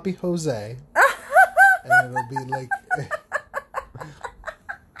a sloppy Jose. And it'll be like...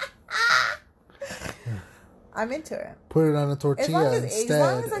 I'm into it. Put it on a tortilla instead. As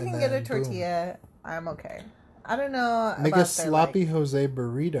long as I can get a tortilla, I'm okay. I don't know make a sloppy Jose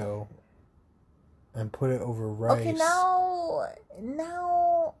burrito and put it over rice. Okay,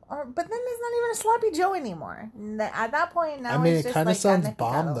 but then it's not even a sloppy Joe anymore. At that point, now it's just it kind of sounds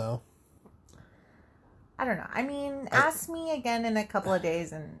bomb, though. I don't know. I mean, ask me again in a couple of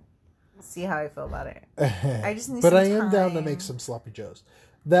days and see how I feel about it. I just need But some I am time. down to make some sloppy joes.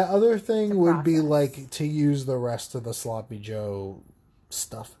 That other thing would be like to use the rest of the sloppy joe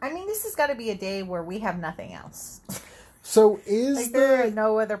stuff. I mean, this has got to be a day where we have nothing else. So is there are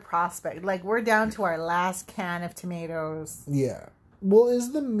no other prospect? Like, we're down to our last can of tomatoes. Yeah. Well,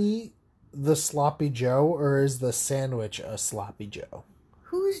 is the meat the sloppy Joe, or is the sandwich a sloppy Joe?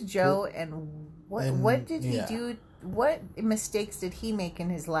 Who's Joe, and what did he do? What mistakes did he make in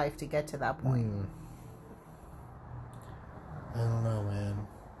his life to get to that point? I don't know, man.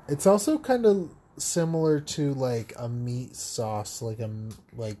 It's also kind of similar to like a meat sauce, like in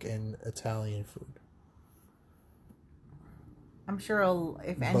Italian food. I'm sure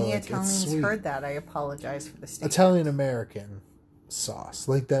if any Italians heard that, I apologize for the statement. Italian American sauce,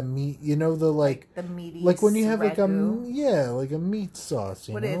 like that meat, the the meaty, like when you have ragu. like a meat sauce.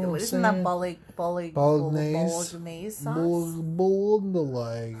 Isn't that bolognese sauce?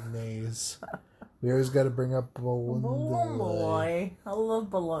 Bolognese. We always got to bring up bologna. I love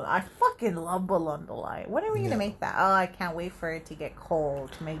bologna. I fucking love bologna. When are we gonna make that? Oh, I can't wait for it to get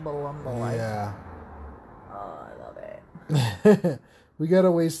cold to make bologna. Yeah. Oh, I love it. We got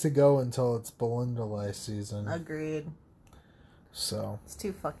a ways to go until it's bologna season. Agreed. So it's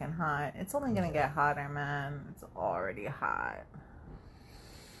too fucking hot. It's only gonna get hotter, man. It's already hot.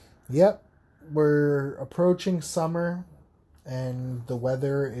 Yep. We're approaching summer, and the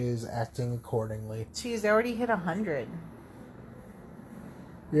weather is acting accordingly. Jeez, they already hit 100.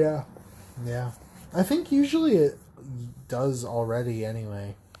 Yeah. Yeah. I think usually it does already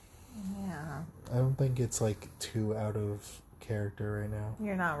anyway. Yeah. I don't think it's like too out of character right now.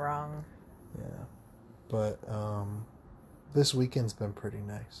 You're not wrong. Yeah. But this weekend's been pretty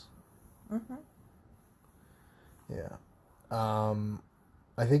nice. Mm-hmm. Yeah.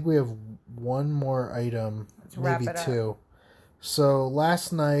 I think we have one more item, Let's wrap maybe it up. two. So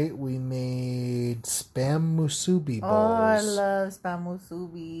last night we made spam musubi bowls. Oh, I love spam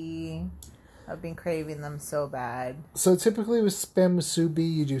musubi. I've been craving them so bad. So typically with spam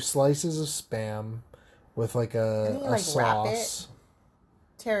musubi, you do slices of spam with like And you, like, wrap it? sauce,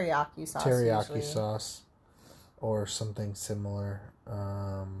 Teriyaki sauce. teriyaki usually. sauce, or something similar.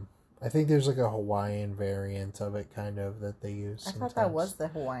 I think there's like a Hawaiian variant of it, kind of, that they use. I Sometimes. thought that was the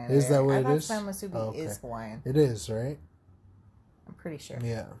Hawaiian. Is that what I it is? thought spam musubi Oh, okay. is Hawaiian. It is, right? I'm pretty sure.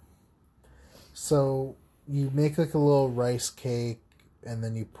 Yeah. So you make like a little rice cake, and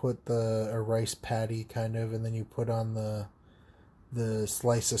then you put a rice patty, kind of, and then you put on the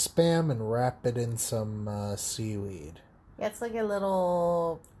slice of spam and wrap it in some seaweed. Yeah, it's like a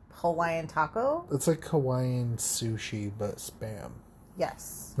little Hawaiian taco. It's like Hawaiian sushi, but spam.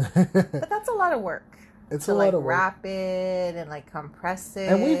 Yes. But that's a lot of work. It's to a lot of work. wrap it and like compress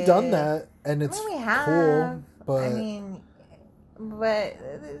it. And we've done that, and it's we have. cool. But I mean, but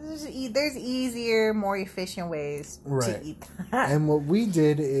there's easier, more efficient ways Right. to eat that. and what we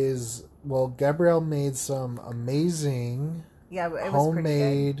did is, well, Gabrielle made some amazing Yeah, it was pretty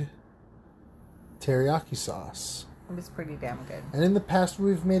homemade teriyaki sauce. good. It was pretty damn good. And in the past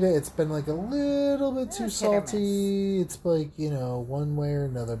we've made it, it's been like a little bit too It's hit or salty. It's like, one way or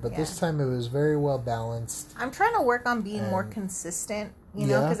another. But this Yeah. time it was very well balanced. I'm trying to work on being more And- consistent,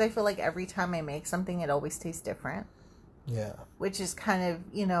 Yeah. because I feel like every time I make something, it always tastes different. Yeah. Which is kind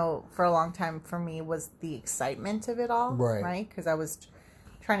of, for a long time for me was the excitement of it all. Right. Right? Because I was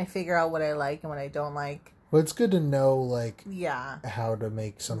trying to figure out what I like and what I don't like. But it's good to know, like, Yeah. how to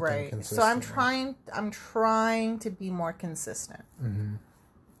make something Right. consistent. So I'm trying to be more consistent. Mm-hmm.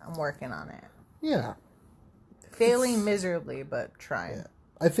 I'm working on it. Yeah. Failing miserably, but trying. Yeah.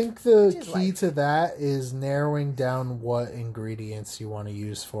 I think the Which is key life. to that is narrowing down what ingredients you want to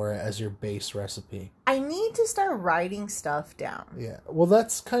use for it as your base recipe. I need to start writing stuff down. Yeah. Well,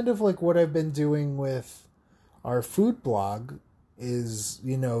 that's kind of like what I've been doing with our food blog is,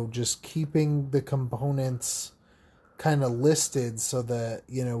 just keeping the components kind of listed so that,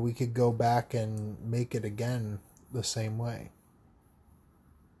 we could go back and make it again the same way.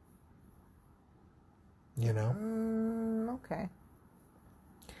 Okay.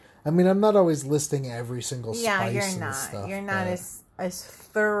 I mean, I'm not always listing every single Yeah, spice you're and not. stuff. You're not but- as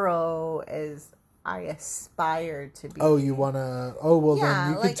thorough as I aspire to be. Oh, you want to... Oh, well, then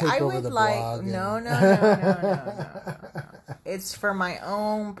you could like, take I over would the like, blog. No. It's for my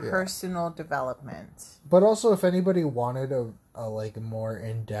own personal development. But also, if anybody wanted a more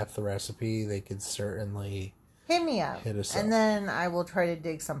in-depth recipe, they could certainly... Hit me up. Hit us and up. then I will try to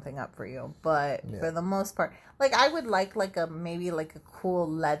dig something up for you. But Yeah. for the most part, I would like a cool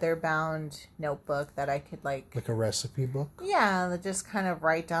leather bound notebook that I could Like a recipe book? that just kind of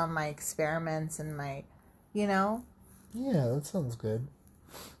write down my experiments and my, Yeah, that sounds good.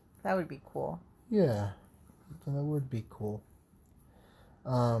 that would be cool. Yeah, that would be cool.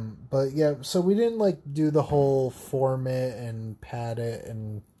 But yeah, so we didn't do the whole form it and pad it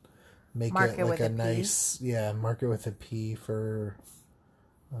and make Mark it it like with a a P. nice, mark it with a P for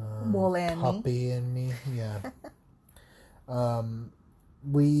Wooly and me. Puppy and me. Yeah.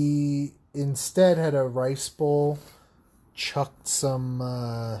 We instead had a rice bowl, chucked some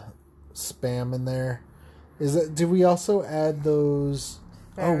spam in there. Did we also add those?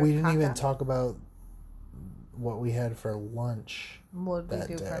 We didn't even Terracotta. talk about what we had for lunch. What would we that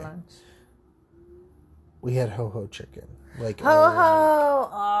do day. for lunch? We had ho-ho chicken. Ho ho! Oh,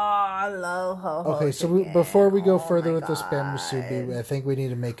 I love ho ho. Okay, so before we go further with the spam musubi, I think we need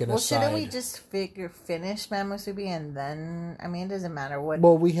to make an Well, aside. shouldn't we just finish spam musubi and then? I mean, it doesn't matter what.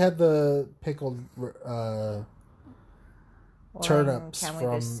 Well, we had the pickled Well, turnips Can we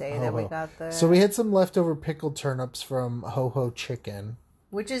from just say Ho that we Ho. got the? So we had some leftover pickled turnips from Ho Ho Chicken,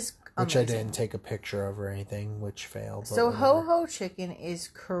 which is which I amazing. didn't take a picture of or anything, which failed. but So whatever. ho ho chicken is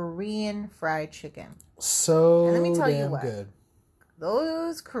Korean fried chicken. So And let me tell you damn what. good.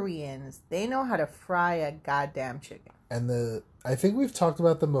 Those Koreans, they know how to fry a goddamn chicken. And I think we've talked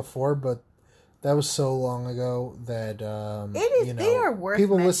about them before, but that was so long ago that It is- they are worth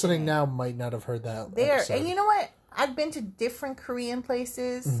people listening mentioning. now might not have heard that. They are, episode. and you know what? I've been to different Korean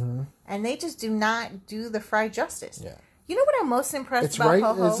places, Mhm. and they just do not do the fry justice. Yeah. You know what I'm most impressed It's about right,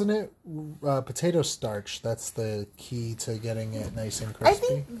 ho ho? isn't it? Potato starch. That's the key to getting it nice and I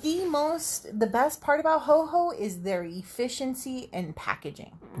crispy. think the best part about ho ho is their efficiency in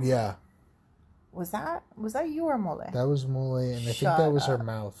packaging. Yeah, Was that you or Mole? that was Mole, and I think Shut that was her up.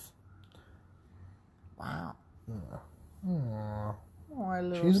 mouth. Wow. Aw. Oh, our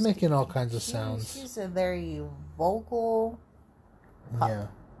little She's making all Sticky. kinds of sounds. She's a very vocal Yeah.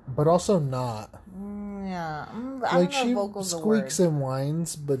 But also not. Yeah. I Like, don't know she if vocal's squeaks a word. and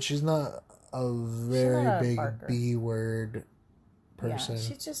whines, but she's not a very not a big barker. B word person. Yeah,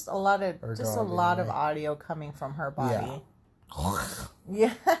 she's just a lot of Or just a dog, lot of anyway. audio coming from her body.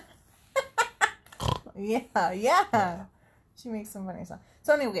 Yeah. Yeah. Yeah. She makes some funny sounds.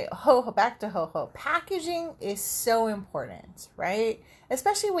 So anyway, back to Ho Ho. Packaging is so important, right?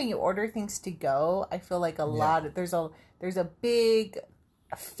 Especially when you order things to go. I feel like there's a big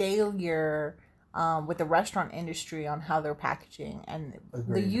failure with the restaurant industry on how they're packaging, and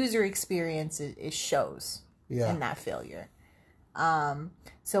Agreed. the user experience is shows in that failure.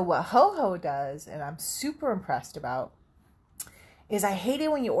 So what Ho Ho does, and I'm super impressed about, is I hate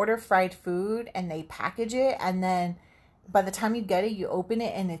it when you order fried food and they package it, and then by the time you get it, you open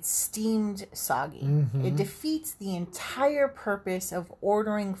it and it's steamed soggy. Mm-hmm. It defeats the entire purpose of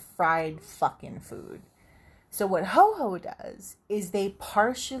ordering fried fucking food. So what Ho Ho does is they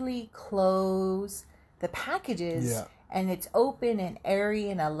partially close the packages, and it's open and airy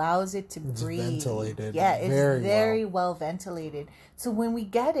and allows it to breathe. It's ventilated. Yeah, it's very well ventilated. So when we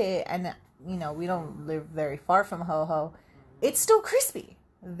get it, and we don't live very far from Ho Ho, it's still crispy.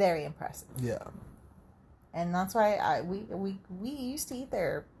 Very impressive. Yeah. And that's why we used to eat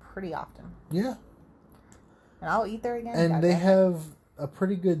there pretty often. Yeah. And I'll eat there again. And they have a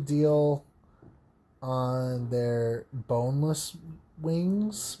pretty good deal on their boneless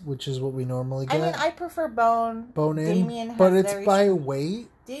wings, which is what we normally get. I mean, I prefer bone in, Damien has but it's by weight.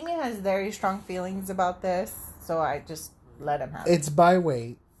 Damien has very strong feelings about this, so I just let him have it. It's by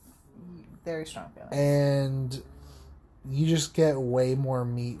weight. Very strong feelings. And you just get way more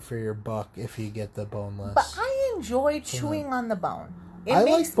meat for your buck if you get the boneless. But I enjoy chewing on the bone. I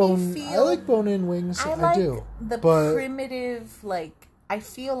like bone-in wings. I do. The primitive, I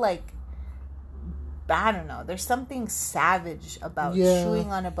feel like, I don't know, there's something savage about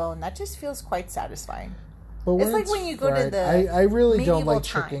chewing on a bone. That just feels quite satisfying. But it's like when you go to the I really don't like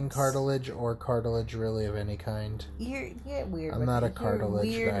times. chicken cartilage or cartilage really of any kind. You're weird. I'm not a cartilage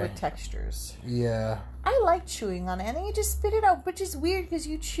weird guy. with textures. Yeah. I like chewing on it, and then you just spit it out, which is weird because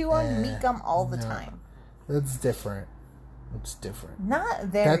you chew on meat gum all the time. That's different. It's different. Not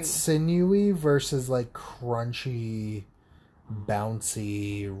very. That's sinewy versus like crunchy,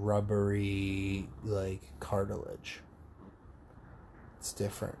 bouncy, rubbery, like cartilage. It's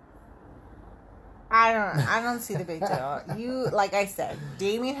different. I don't see the big deal. You, like I said,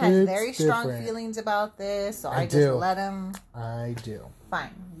 Damien has very strong feelings about this, so I just let him. I do.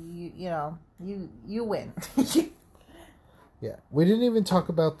 Fine. You win. Yeah. We didn't even talk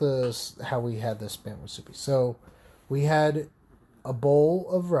about how we had the spam musubi. So we had a bowl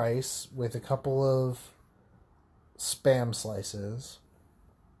of rice with a couple of spam slices.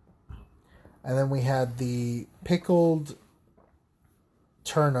 And then we had the pickled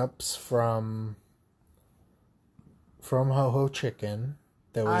turnips from Ho Ho Chicken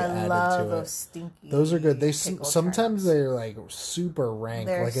that we added to those it. Stinky. Those are good. turnips. Sometimes they're like super rank.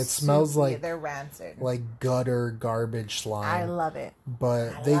 It smells like they're rancid. Like gutter garbage slime. I love it.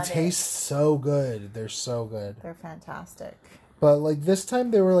 But they taste so good. They're so good. They're fantastic. But like this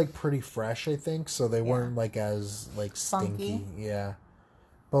time they were like pretty fresh, I think, so they weren't like as like stinky. Funky. Yeah.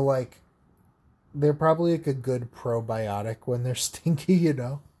 But like they're probably like a good probiotic when they're stinky,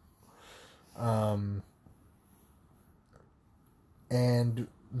 And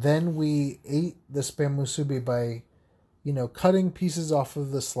then we ate the spam musubi by, cutting pieces off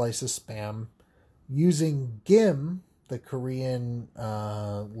of the slice of spam, using gim, the Korean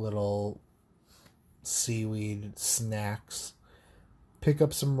little seaweed snacks. Pick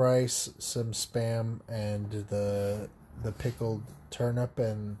up some rice, some spam, and the pickled turnip,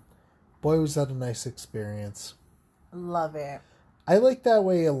 and boy, was that a nice experience. Love it. I like that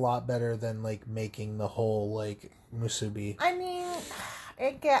way a lot better than like making the whole like musubi. I mean,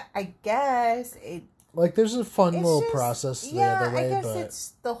 I guess it. Like, there's a fun little process the other way, I guess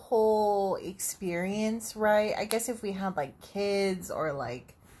it's the whole experience, right? I guess if we had like kids or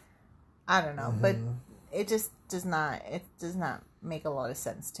like, I don't know, but it just does not. It does not make a lot of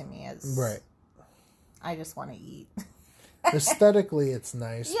sense to me. As right. I just want to eat. Aesthetically, it's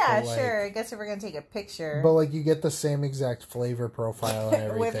nice. Yeah, sure. I guess if we're gonna take a picture, but like you get the same exact flavor profile and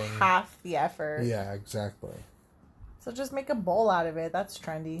everything with half the effort. Yeah, exactly. So just make a bowl out of it. That's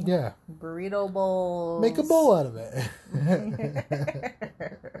trendy. Yeah. Burrito bowls. Make a bowl out of it.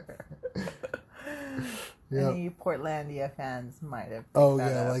 Yep. Any Portlandia fans might have. Oh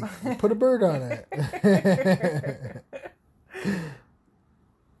yeah, up. Like put a bird on it.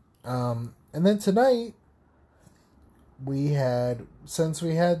 And then tonight since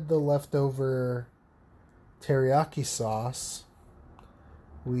we had the leftover teriyaki sauce,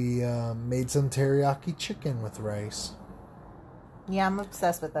 We made some teriyaki chicken with rice. Yeah, I'm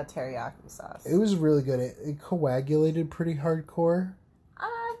obsessed with that teriyaki sauce. It was really good. It coagulated pretty hardcore.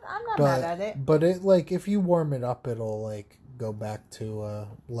 I'm not mad at it. But it, like, if you warm it up, it'll, like, go back to a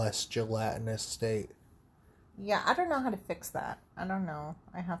less gelatinous state. Yeah, I don't know how to fix that. I don't know.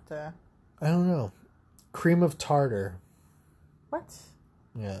 I don't know. Cream of tartar. What?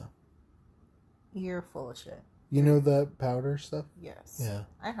 Yeah. You're full of shit. You know the powder stuff? Yes. Yeah.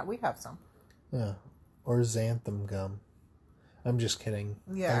 We have some. Yeah. Or xanthan gum. I'm just kidding.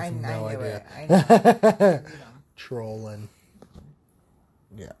 Yeah, I know idea. It. I know. Trolling.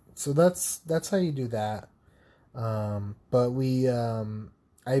 Yeah. So that's how you do that. But we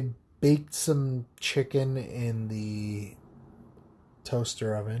I baked some chicken in the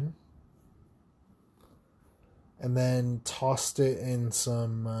toaster oven. And then tossed it in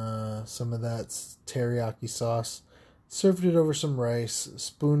some of that teriyaki sauce. Served it over some rice.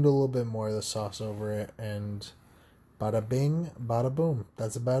 Spooned a little bit more of the sauce over it. And bada bing, bada boom.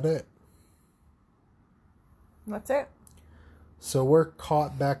 That's about it. That's it. So we're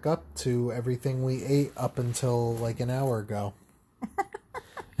caught back up to everything we ate up until like an hour ago.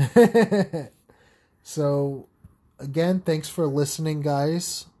 So, again, thanks for listening,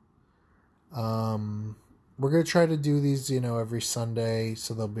 guys. We're going to try to do these, every Sunday,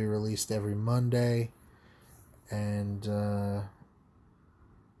 so they'll be released every Monday. And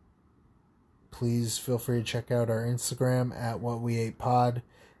please feel free to check out our Instagram at What We Ate Pod.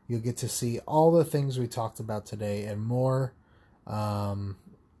 You'll get to see all the things we talked about today and more,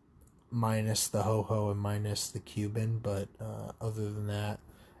 minus the ho-ho and minus the Cuban. But other than that,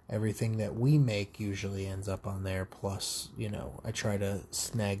 everything that we make usually ends up on there. Plus, I try to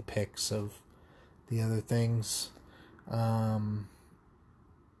snag pics of the other things.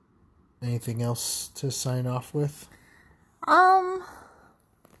 Anything else to sign off with? Not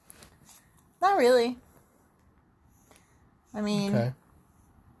really. I mean, okay.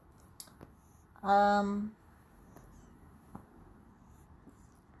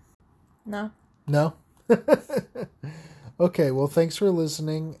 No. No? Okay, well, thanks for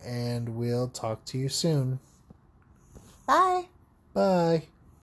listening, and we'll talk to you soon. Bye. Bye.